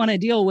who don't want to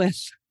deal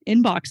with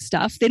inbox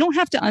stuff, they don't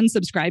have to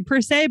unsubscribe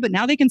per se, but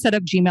now they can set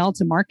up Gmail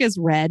to mark as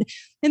read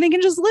and they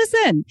can just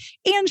listen.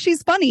 And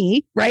she's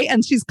funny, right?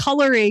 And she's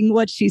coloring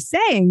what she's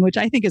saying, which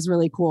I think is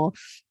really cool.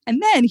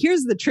 And then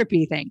here's the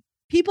trippy thing.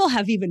 People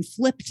have even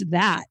flipped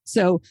that.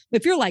 So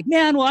if you're like,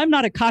 man, well, I'm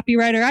not a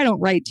copywriter. I don't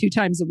write 2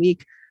 times a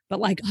week,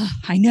 but like,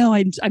 I know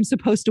I'm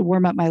supposed to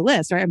warm up my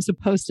list, right? I'm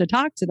supposed to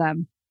talk to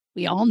them.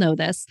 We all know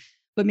this,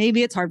 but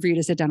maybe it's hard for you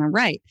to sit down and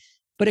write.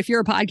 But if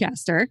you're a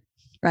podcaster,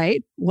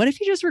 right? What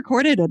if you just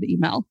recorded an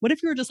email? What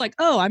if you were just like,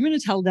 oh, I'm going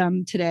to tell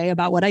them today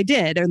about what I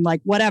did and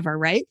like whatever,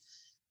 right?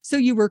 So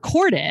you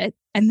record it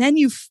and then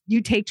you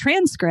take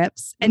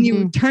transcripts and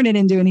you turn it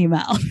into an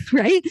email,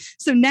 right?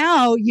 So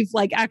now you've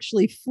like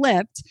actually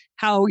flipped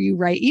how you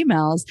write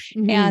emails.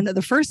 And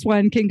the first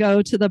one can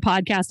go to the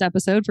podcast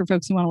episode for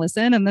folks who want to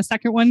listen. And the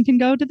second one can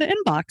go to the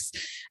inbox.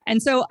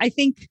 And so I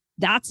think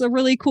that's a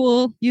really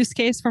cool use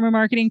case from a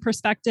marketing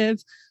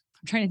perspective.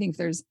 I'm trying to think if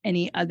there's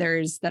any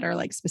others that are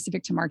like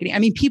specific to marketing. I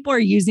mean, people are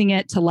using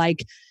it to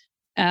like,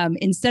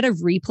 instead of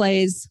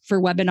replays for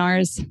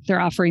webinars, they're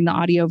offering the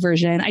audio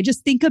version. I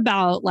just think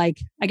about like,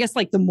 I guess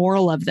like the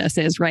moral of this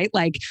is, right?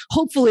 Like,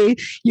 hopefully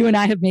you and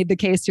I have made the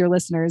case to your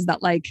listeners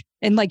that like,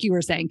 and like you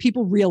were saying,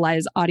 people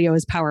realize audio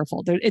is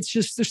powerful. It's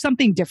just, there's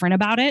something different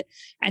about it.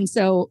 And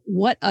so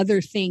what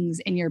other things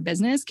in your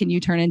business can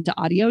you turn into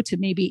audio to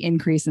maybe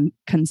increase in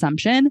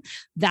consumption?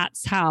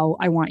 That's how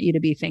I want you to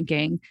be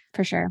thinking.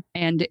 For sure.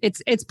 And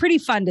it's pretty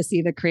fun to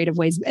see the creative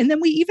ways. And then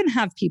we even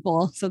have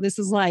people, so this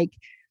is like,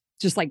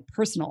 just like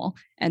personal.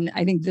 And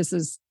I think this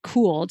is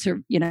cool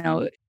to,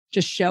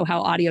 just show how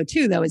audio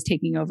too, though, is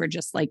taking over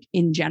just like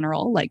in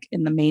general, like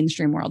in the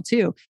mainstream world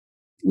too.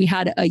 We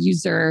had a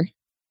user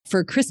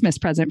for a Christmas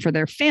present for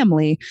their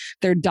family.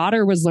 Their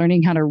daughter was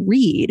learning how to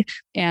read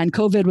and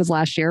COVID was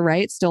last year,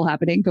 right? Still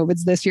happening.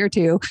 COVID's this year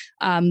too.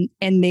 And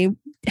they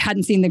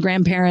hadn't seen the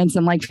grandparents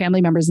and like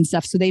family members and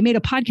stuff. So they made a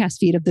podcast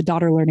feed of the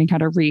daughter learning how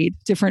to read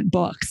different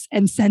books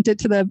and sent it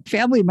to the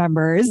family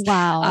members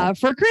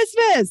for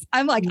Christmas.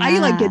 I'm like, I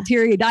like get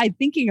teary-eyed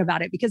thinking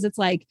about it because it's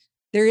like,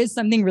 there is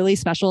something really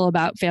special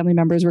about family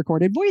members'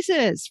 recorded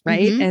voices,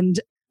 right? And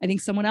I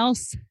think someone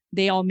else,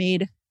 they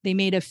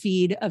made a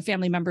feed of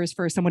family members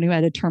for someone who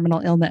had a terminal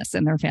illness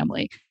in their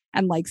family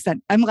and like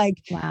sent, I'm like,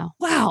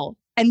 wow.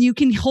 And you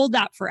can hold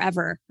that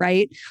forever,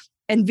 right?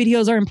 And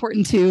videos are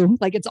important too.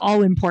 Like it's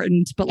all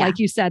important. But like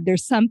you said,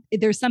 there's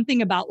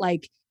something about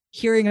like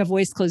hearing a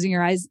voice, closing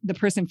your eyes, the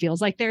person feels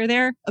like they're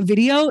there. A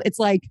video, it's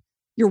like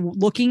you're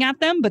looking at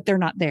them, but they're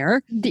not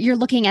there. You're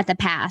looking at the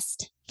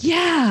past.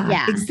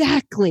 Yeah,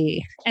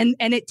 exactly. And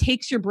it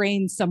takes your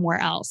brain somewhere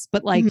else.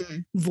 But like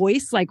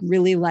voice, like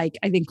really like,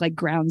 I think like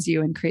grounds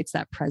you and creates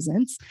that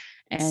presence.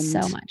 And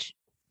so much.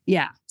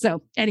 Yeah.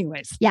 So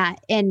anyways. Yeah.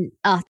 And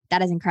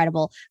that is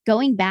incredible.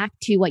 Going back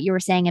to what you were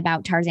saying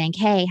about Tarzan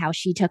K, how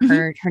she took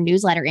her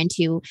newsletter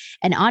into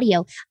an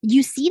audio,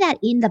 you see that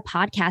in the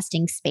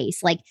podcasting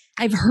space. Like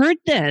I've heard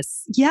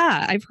this.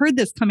 Yeah. I've heard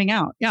this coming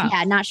out. Yeah.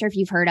 Yeah. Not sure if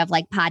you've heard of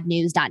like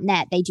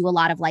podnews.net. They do a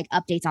lot of like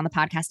updates on the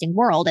podcasting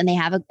world and they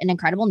have an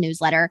incredible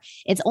newsletter.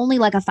 It's only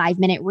like a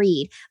 5-minute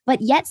read, but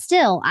yet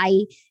still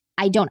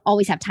I don't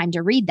always have time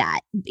to read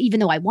that, even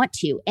though I want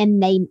to.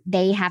 And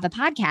they have a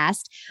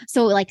podcast.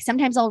 So like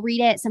sometimes I'll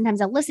read it, sometimes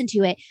I'll listen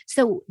to it.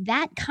 So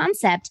that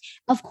concept,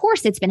 of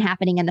course, it's been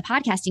happening in the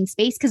podcasting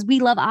space because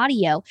we love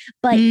audio,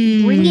 but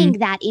bringing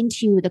that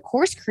into the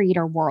course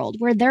creator world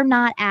where they're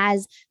not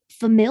as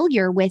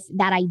familiar with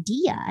that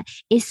idea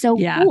is so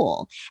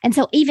cool. And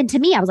so even to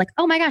me, I was like,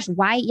 oh my gosh,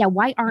 why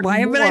aren't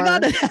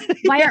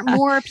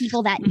more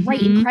people that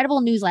write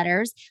incredible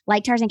newsletters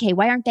like Tarzan K,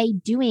 why aren't they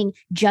doing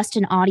just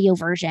an audio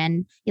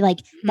version? Like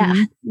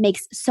that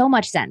makes so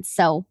much sense.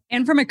 So,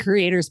 and from a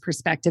creator's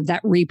perspective,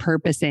 that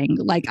repurposing,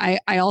 like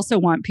I also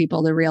want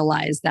people to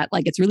realize that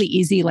like, it's really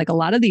easy. Like a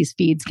lot of these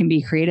feeds can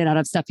be created out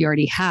of stuff you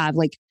already have.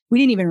 Like we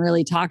didn't even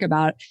really talk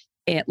about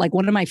it. Like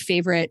one of my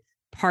favorite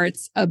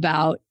parts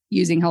about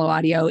using Hello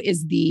Audio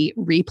is the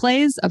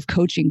replays of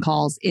coaching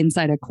calls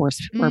inside a course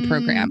or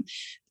program.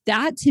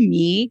 That to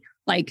me,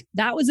 like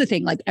that was the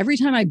thing. Like every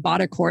time I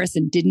bought a course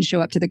and didn't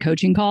show up to the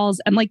coaching calls,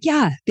 I'm like,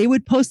 yeah, they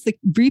would post the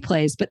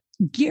replays, but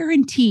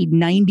guaranteed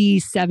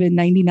 97,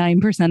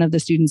 99% of the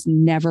students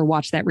never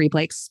watched that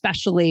replay,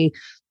 especially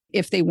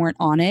if they weren't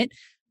on it.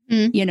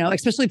 You know,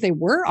 especially if they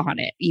were on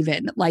it,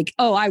 even like,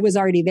 oh, I was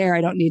already there.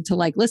 I don't need to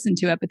like listen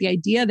to it. But the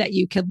idea that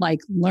you could like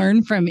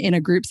learn from in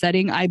a group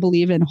setting, I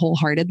believe in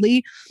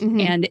wholeheartedly.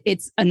 And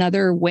it's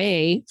another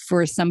way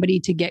for somebody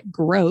to get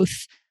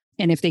growth.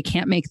 And if they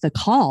can't make the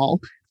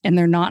call and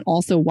they're not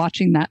also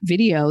watching that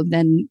video,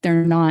 then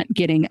they're not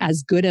getting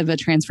as good of a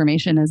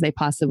transformation as they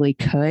possibly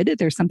could.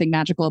 There's something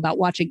magical about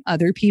watching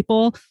other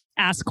people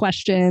ask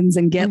questions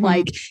and get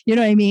like, you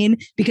know what I mean?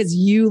 Because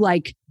you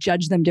like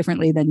judge them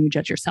differently than you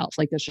judge yourself.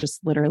 Like that's just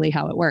literally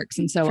how it works.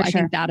 And so I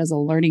think that as a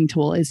learning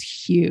tool is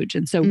huge.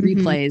 And so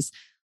replays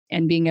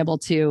and being able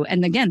to,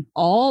 and again,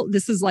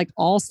 this is like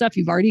all stuff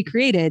you've already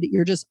created.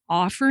 You're just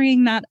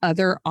offering that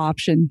other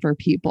option for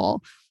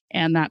people.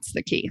 And that's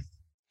the key.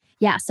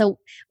 Yeah. So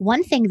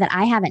one thing that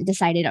I haven't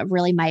decided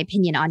really my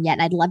opinion on yet,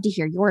 and I'd love to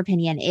hear your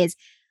opinion is,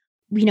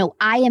 you know,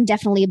 I am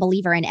definitely a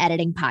believer in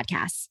editing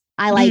podcasts.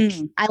 I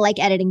like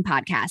editing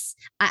podcasts.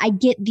 I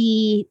get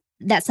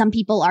that some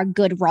people are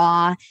good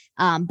raw,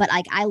 but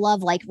like I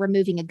love like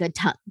removing a good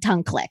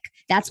tongue click.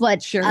 That's what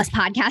us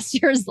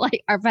podcasters,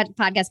 like our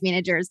podcast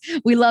managers,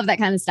 we love that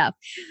kind of stuff.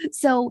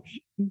 So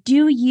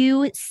do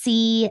you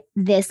see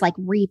this like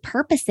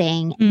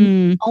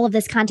repurposing all of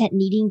this content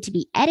needing to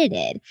be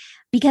edited?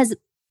 Because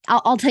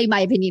I'll tell you my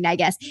opinion, I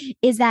guess,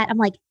 is that I'm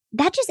like,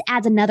 that just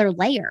adds another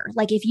layer.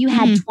 Like if you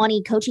had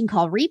 20 coaching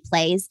call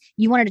replays,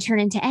 you wanted to turn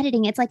into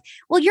editing. It's like,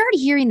 well, you're already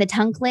hearing the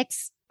tongue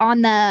clicks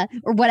on the,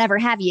 or whatever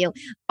have you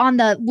on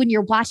the, when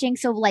you're watching.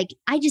 So like,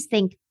 I just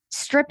think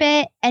strip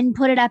it and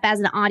put it up as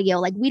an audio.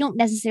 Like we don't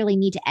necessarily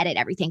need to edit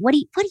everything. What do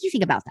you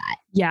think about that?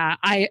 Yeah,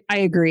 I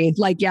agree.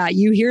 Like, yeah,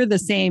 you hear the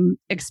same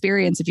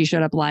experience if you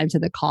showed up live to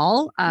the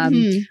call.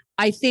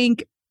 I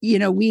think, you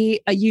know,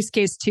 a use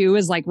case too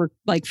is like, we're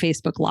like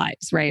Facebook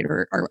lives, right?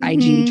 Or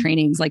IG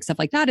trainings, like stuff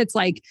like that. It's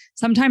like,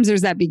 sometimes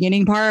there's that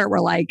beginning part where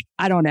like,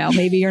 I don't know,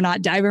 maybe you're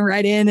not diving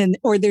right in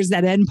or there's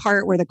that end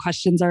part where the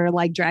questions are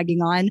like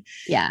dragging on.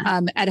 Yeah.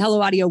 At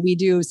Hello Audio, we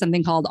do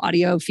something called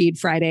Audio Feed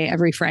Friday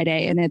every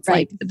Friday. And it's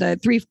like the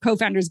 3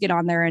 co-founders get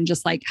on there and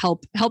just like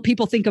help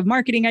people think of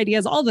marketing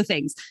ideas, all the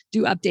things,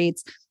 do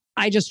updates.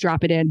 I just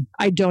drop it in.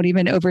 I don't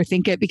even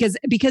overthink it because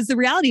the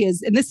reality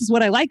is, and this is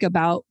what I like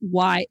about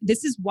why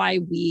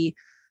we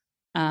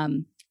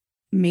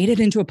made it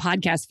into a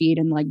podcast feed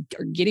and like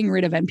are getting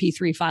rid of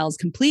MP3 files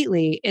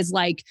completely is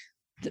like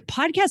the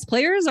podcast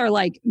players are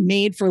like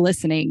made for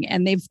listening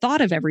and they've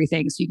thought of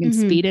everything. So you can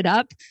speed it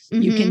up,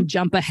 you can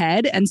jump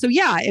ahead. And so,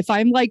 yeah, if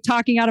I'm like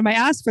talking out of my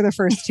ass for the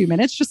first 2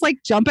 minutes, just like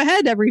jump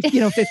ahead every,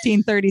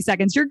 15, 30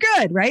 seconds, you're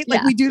good, right?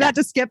 Like we do that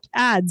to skip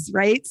ads,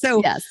 right?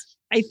 So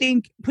I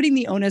think putting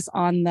the onus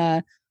on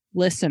the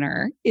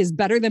listener is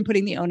better than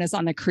putting the onus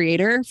on the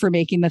creator for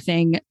making the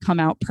thing come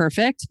out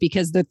perfect.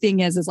 Because the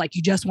thing is like,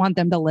 you just want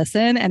them to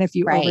listen. And if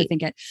you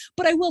overthink it,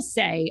 but I will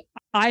say,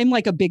 I'm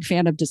like a big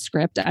fan of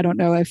Descript. I don't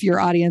know if your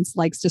audience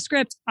likes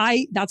Descript.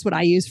 That's what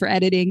I use for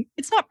editing.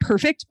 It's not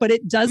perfect, but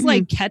it does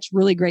like catch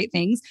really great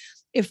things.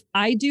 If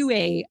I do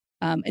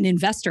an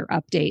investor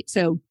update,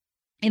 so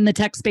in the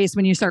tech space,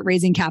 when you start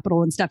raising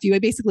capital and stuff,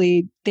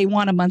 they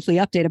want a monthly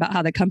update about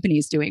how the company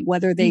is doing,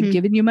 whether they've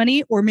given you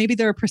money or maybe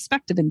they're a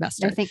prospective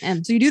investor.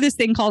 So you do this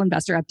thing called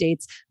investor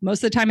updates.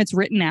 Most of the time it's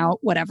written out,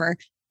 whatever.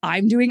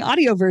 I'm doing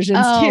audio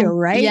versions too,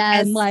 right?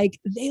 Yes. And like,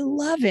 they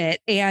love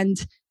it. And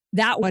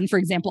that one, for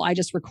example, I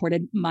just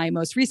recorded my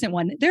most recent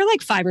one. They're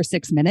like 5 or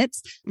 6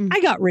 minutes. I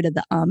got rid of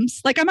the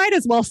ums. Like I might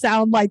as well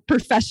sound like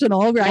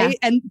professional, right?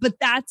 Yeah. But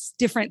that's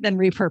different than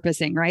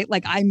repurposing, right?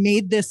 Like I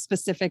made this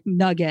specific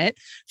nugget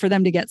for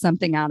them to get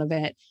something out of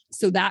it.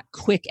 So that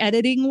quick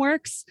editing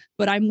works.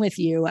 But I'm with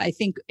you. I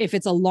think if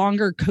it's a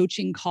longer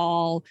coaching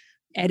call,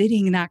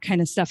 editing that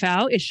kind of stuff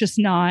out, it's just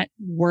not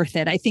worth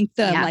it. I think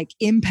the like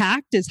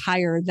impact is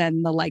higher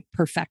than the like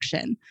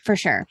perfection. For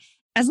sure.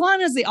 As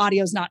long as the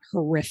audio is not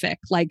horrific.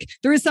 Like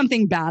there is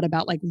something bad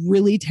about like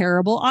really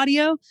terrible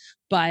audio,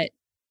 but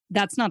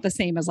that's not the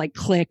same as like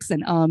clicks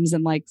and ums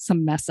and like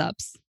some mess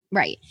ups.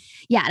 Right.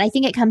 Yeah. And I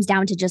think it comes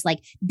down to just like,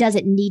 does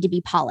it need to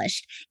be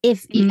polished?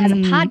 If as a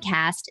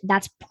podcast,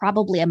 that's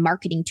probably a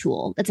marketing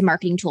tool. That's a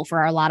marketing tool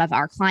for a lot of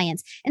our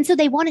clients. And so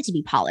they want it to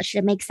be polished.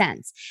 It makes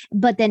sense.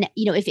 But then,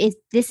 if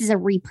this is a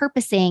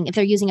repurposing, if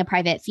they're using a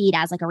private feed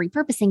as like a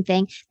repurposing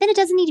thing, then it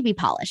doesn't need to be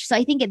polished. So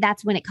I think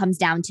that's when it comes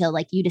down to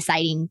like you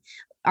deciding,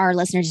 our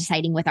listeners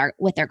deciding with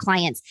their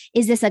clients,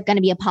 is this going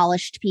to be a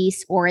polished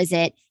piece or is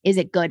it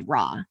good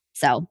raw?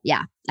 So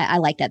yeah, I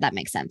like that. That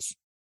makes sense.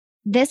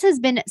 This has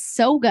been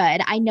so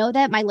good. I know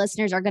that my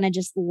listeners are going to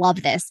just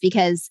love this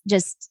because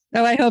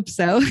Oh, I hope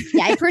so.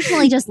 Yeah, I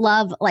personally just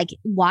love like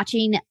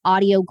watching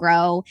audio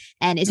grow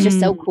and it's just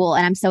so cool.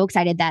 And I'm so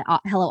excited that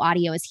Hello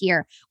Audio is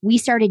here. We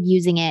started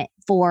using it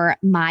for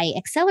my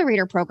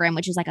accelerator program,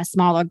 which is like a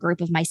smaller group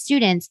of my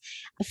students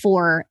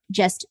for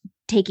just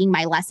taking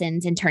my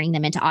lessons and turning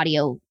them into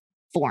audio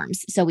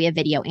forms. So we have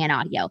video and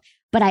audio.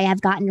 But I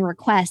have gotten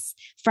requests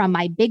from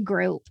my big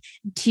group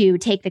to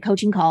take the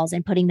coaching calls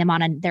and putting them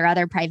on their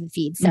other private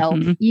feed.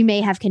 So you may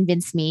have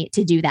convinced me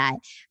to do that.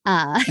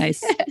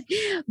 Nice.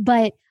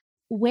 But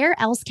where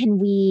else can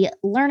we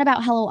learn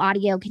about Hello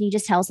Audio? Can you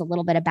just tell us a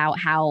little bit about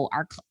how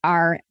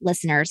our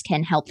listeners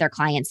can help their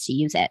clients to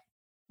use it?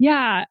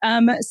 Yeah.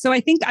 So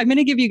I think I'm going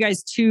to give you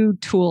guys 2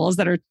 tools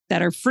that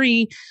are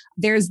free.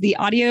 There's the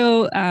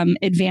Audio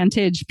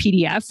Advantage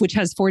PDF, which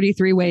has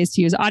 43 ways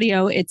to use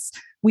audio.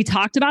 We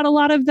talked about a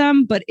lot of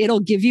them, but it'll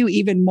give you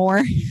even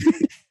more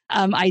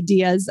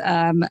ideas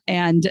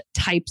and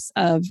types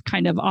of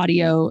kind of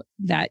audio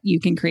that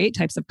you can create,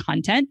 types of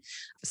content.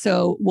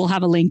 So we'll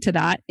have a link to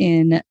that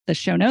in the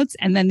show notes.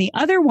 And then the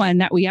other one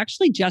that we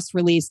actually just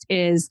released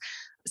is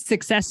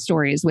Success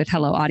Stories with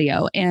Hello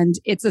Audio. And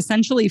it's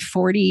essentially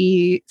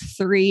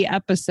 43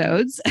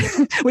 episodes,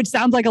 which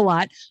sounds like a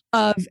lot,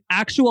 of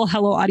actual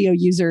Hello Audio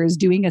users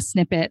doing a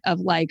snippet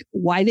of like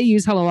why they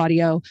use Hello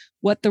Audio,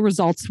 what the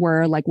results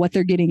were, like what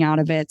they're getting out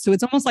of it. So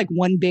it's almost like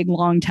one big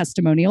long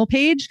testimonial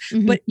page,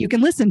 but you can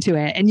listen to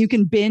it and you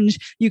can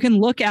binge, you can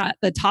look at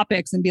the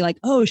topics and be like,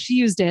 oh, she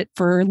used it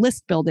for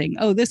list building.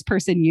 Oh, this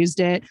person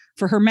used it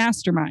for her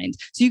mastermind.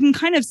 So you can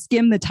kind of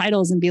skim the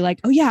titles and be like,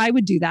 oh yeah, I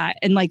would do that.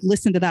 And like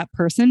listen to that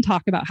person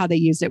talk about how they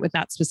used it with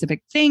that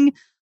specific thing.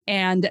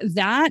 And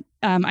that,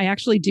 I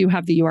actually do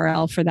have the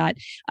URL for that.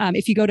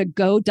 If you go to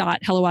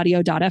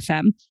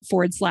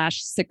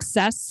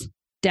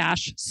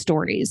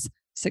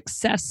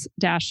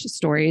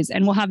go.helloaudio.fm/success-stories,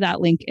 and we'll have that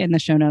link in the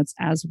show notes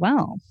as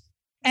well.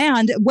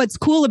 And what's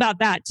cool about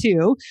that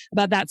too,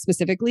 about that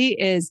specifically,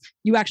 is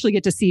you actually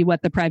get to see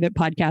what the private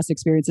podcast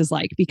experience is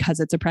like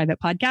because it's a private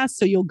podcast.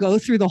 So you'll go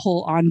through the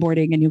whole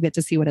onboarding and you'll get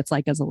to see what it's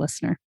like as a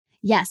listener.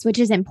 Yes, which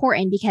is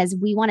important because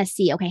we want to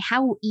see, okay,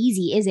 how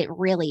easy is it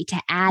really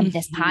to add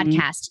this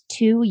podcast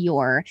to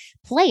your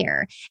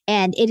player?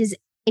 And it is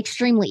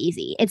extremely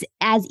easy. It's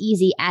as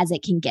easy as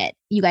it can get.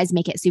 You guys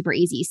make it super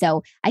easy.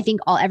 So I think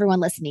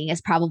everyone listening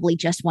is probably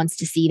just wants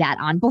to see that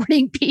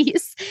onboarding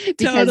piece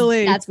because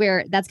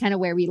that's kind of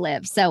where we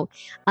live. So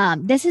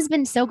this has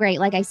been so great.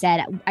 Like I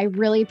said, I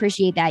really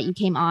appreciate that you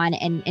came on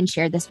and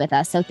shared this with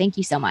us. So thank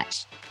you so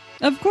much.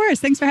 Of course.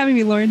 Thanks for having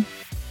me, Lauren.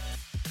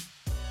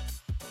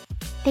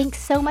 Thanks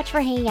so much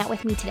for hanging out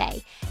with me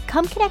today.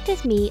 Come connect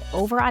with me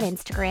over on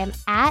Instagram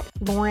at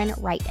Lauren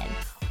Wrighton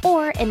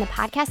or in the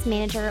Podcast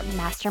Manager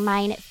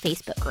Mastermind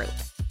Facebook group.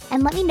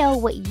 And let me know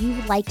what you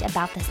liked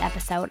about this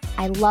episode.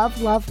 I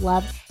love, love,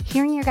 love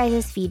hearing your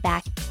guys'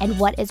 feedback and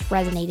what is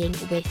resonating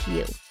with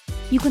you.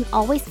 You can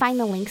always find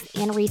the links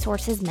and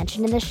resources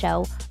mentioned in the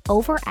show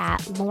over at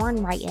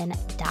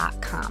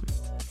laurenwrighton.com.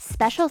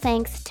 Special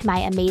thanks to my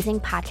amazing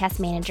podcast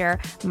manager,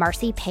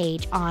 Marcy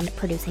Page, on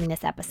producing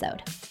this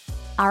episode.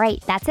 All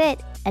right, that's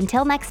it.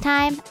 Until next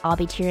time, I'll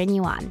be cheering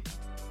you on.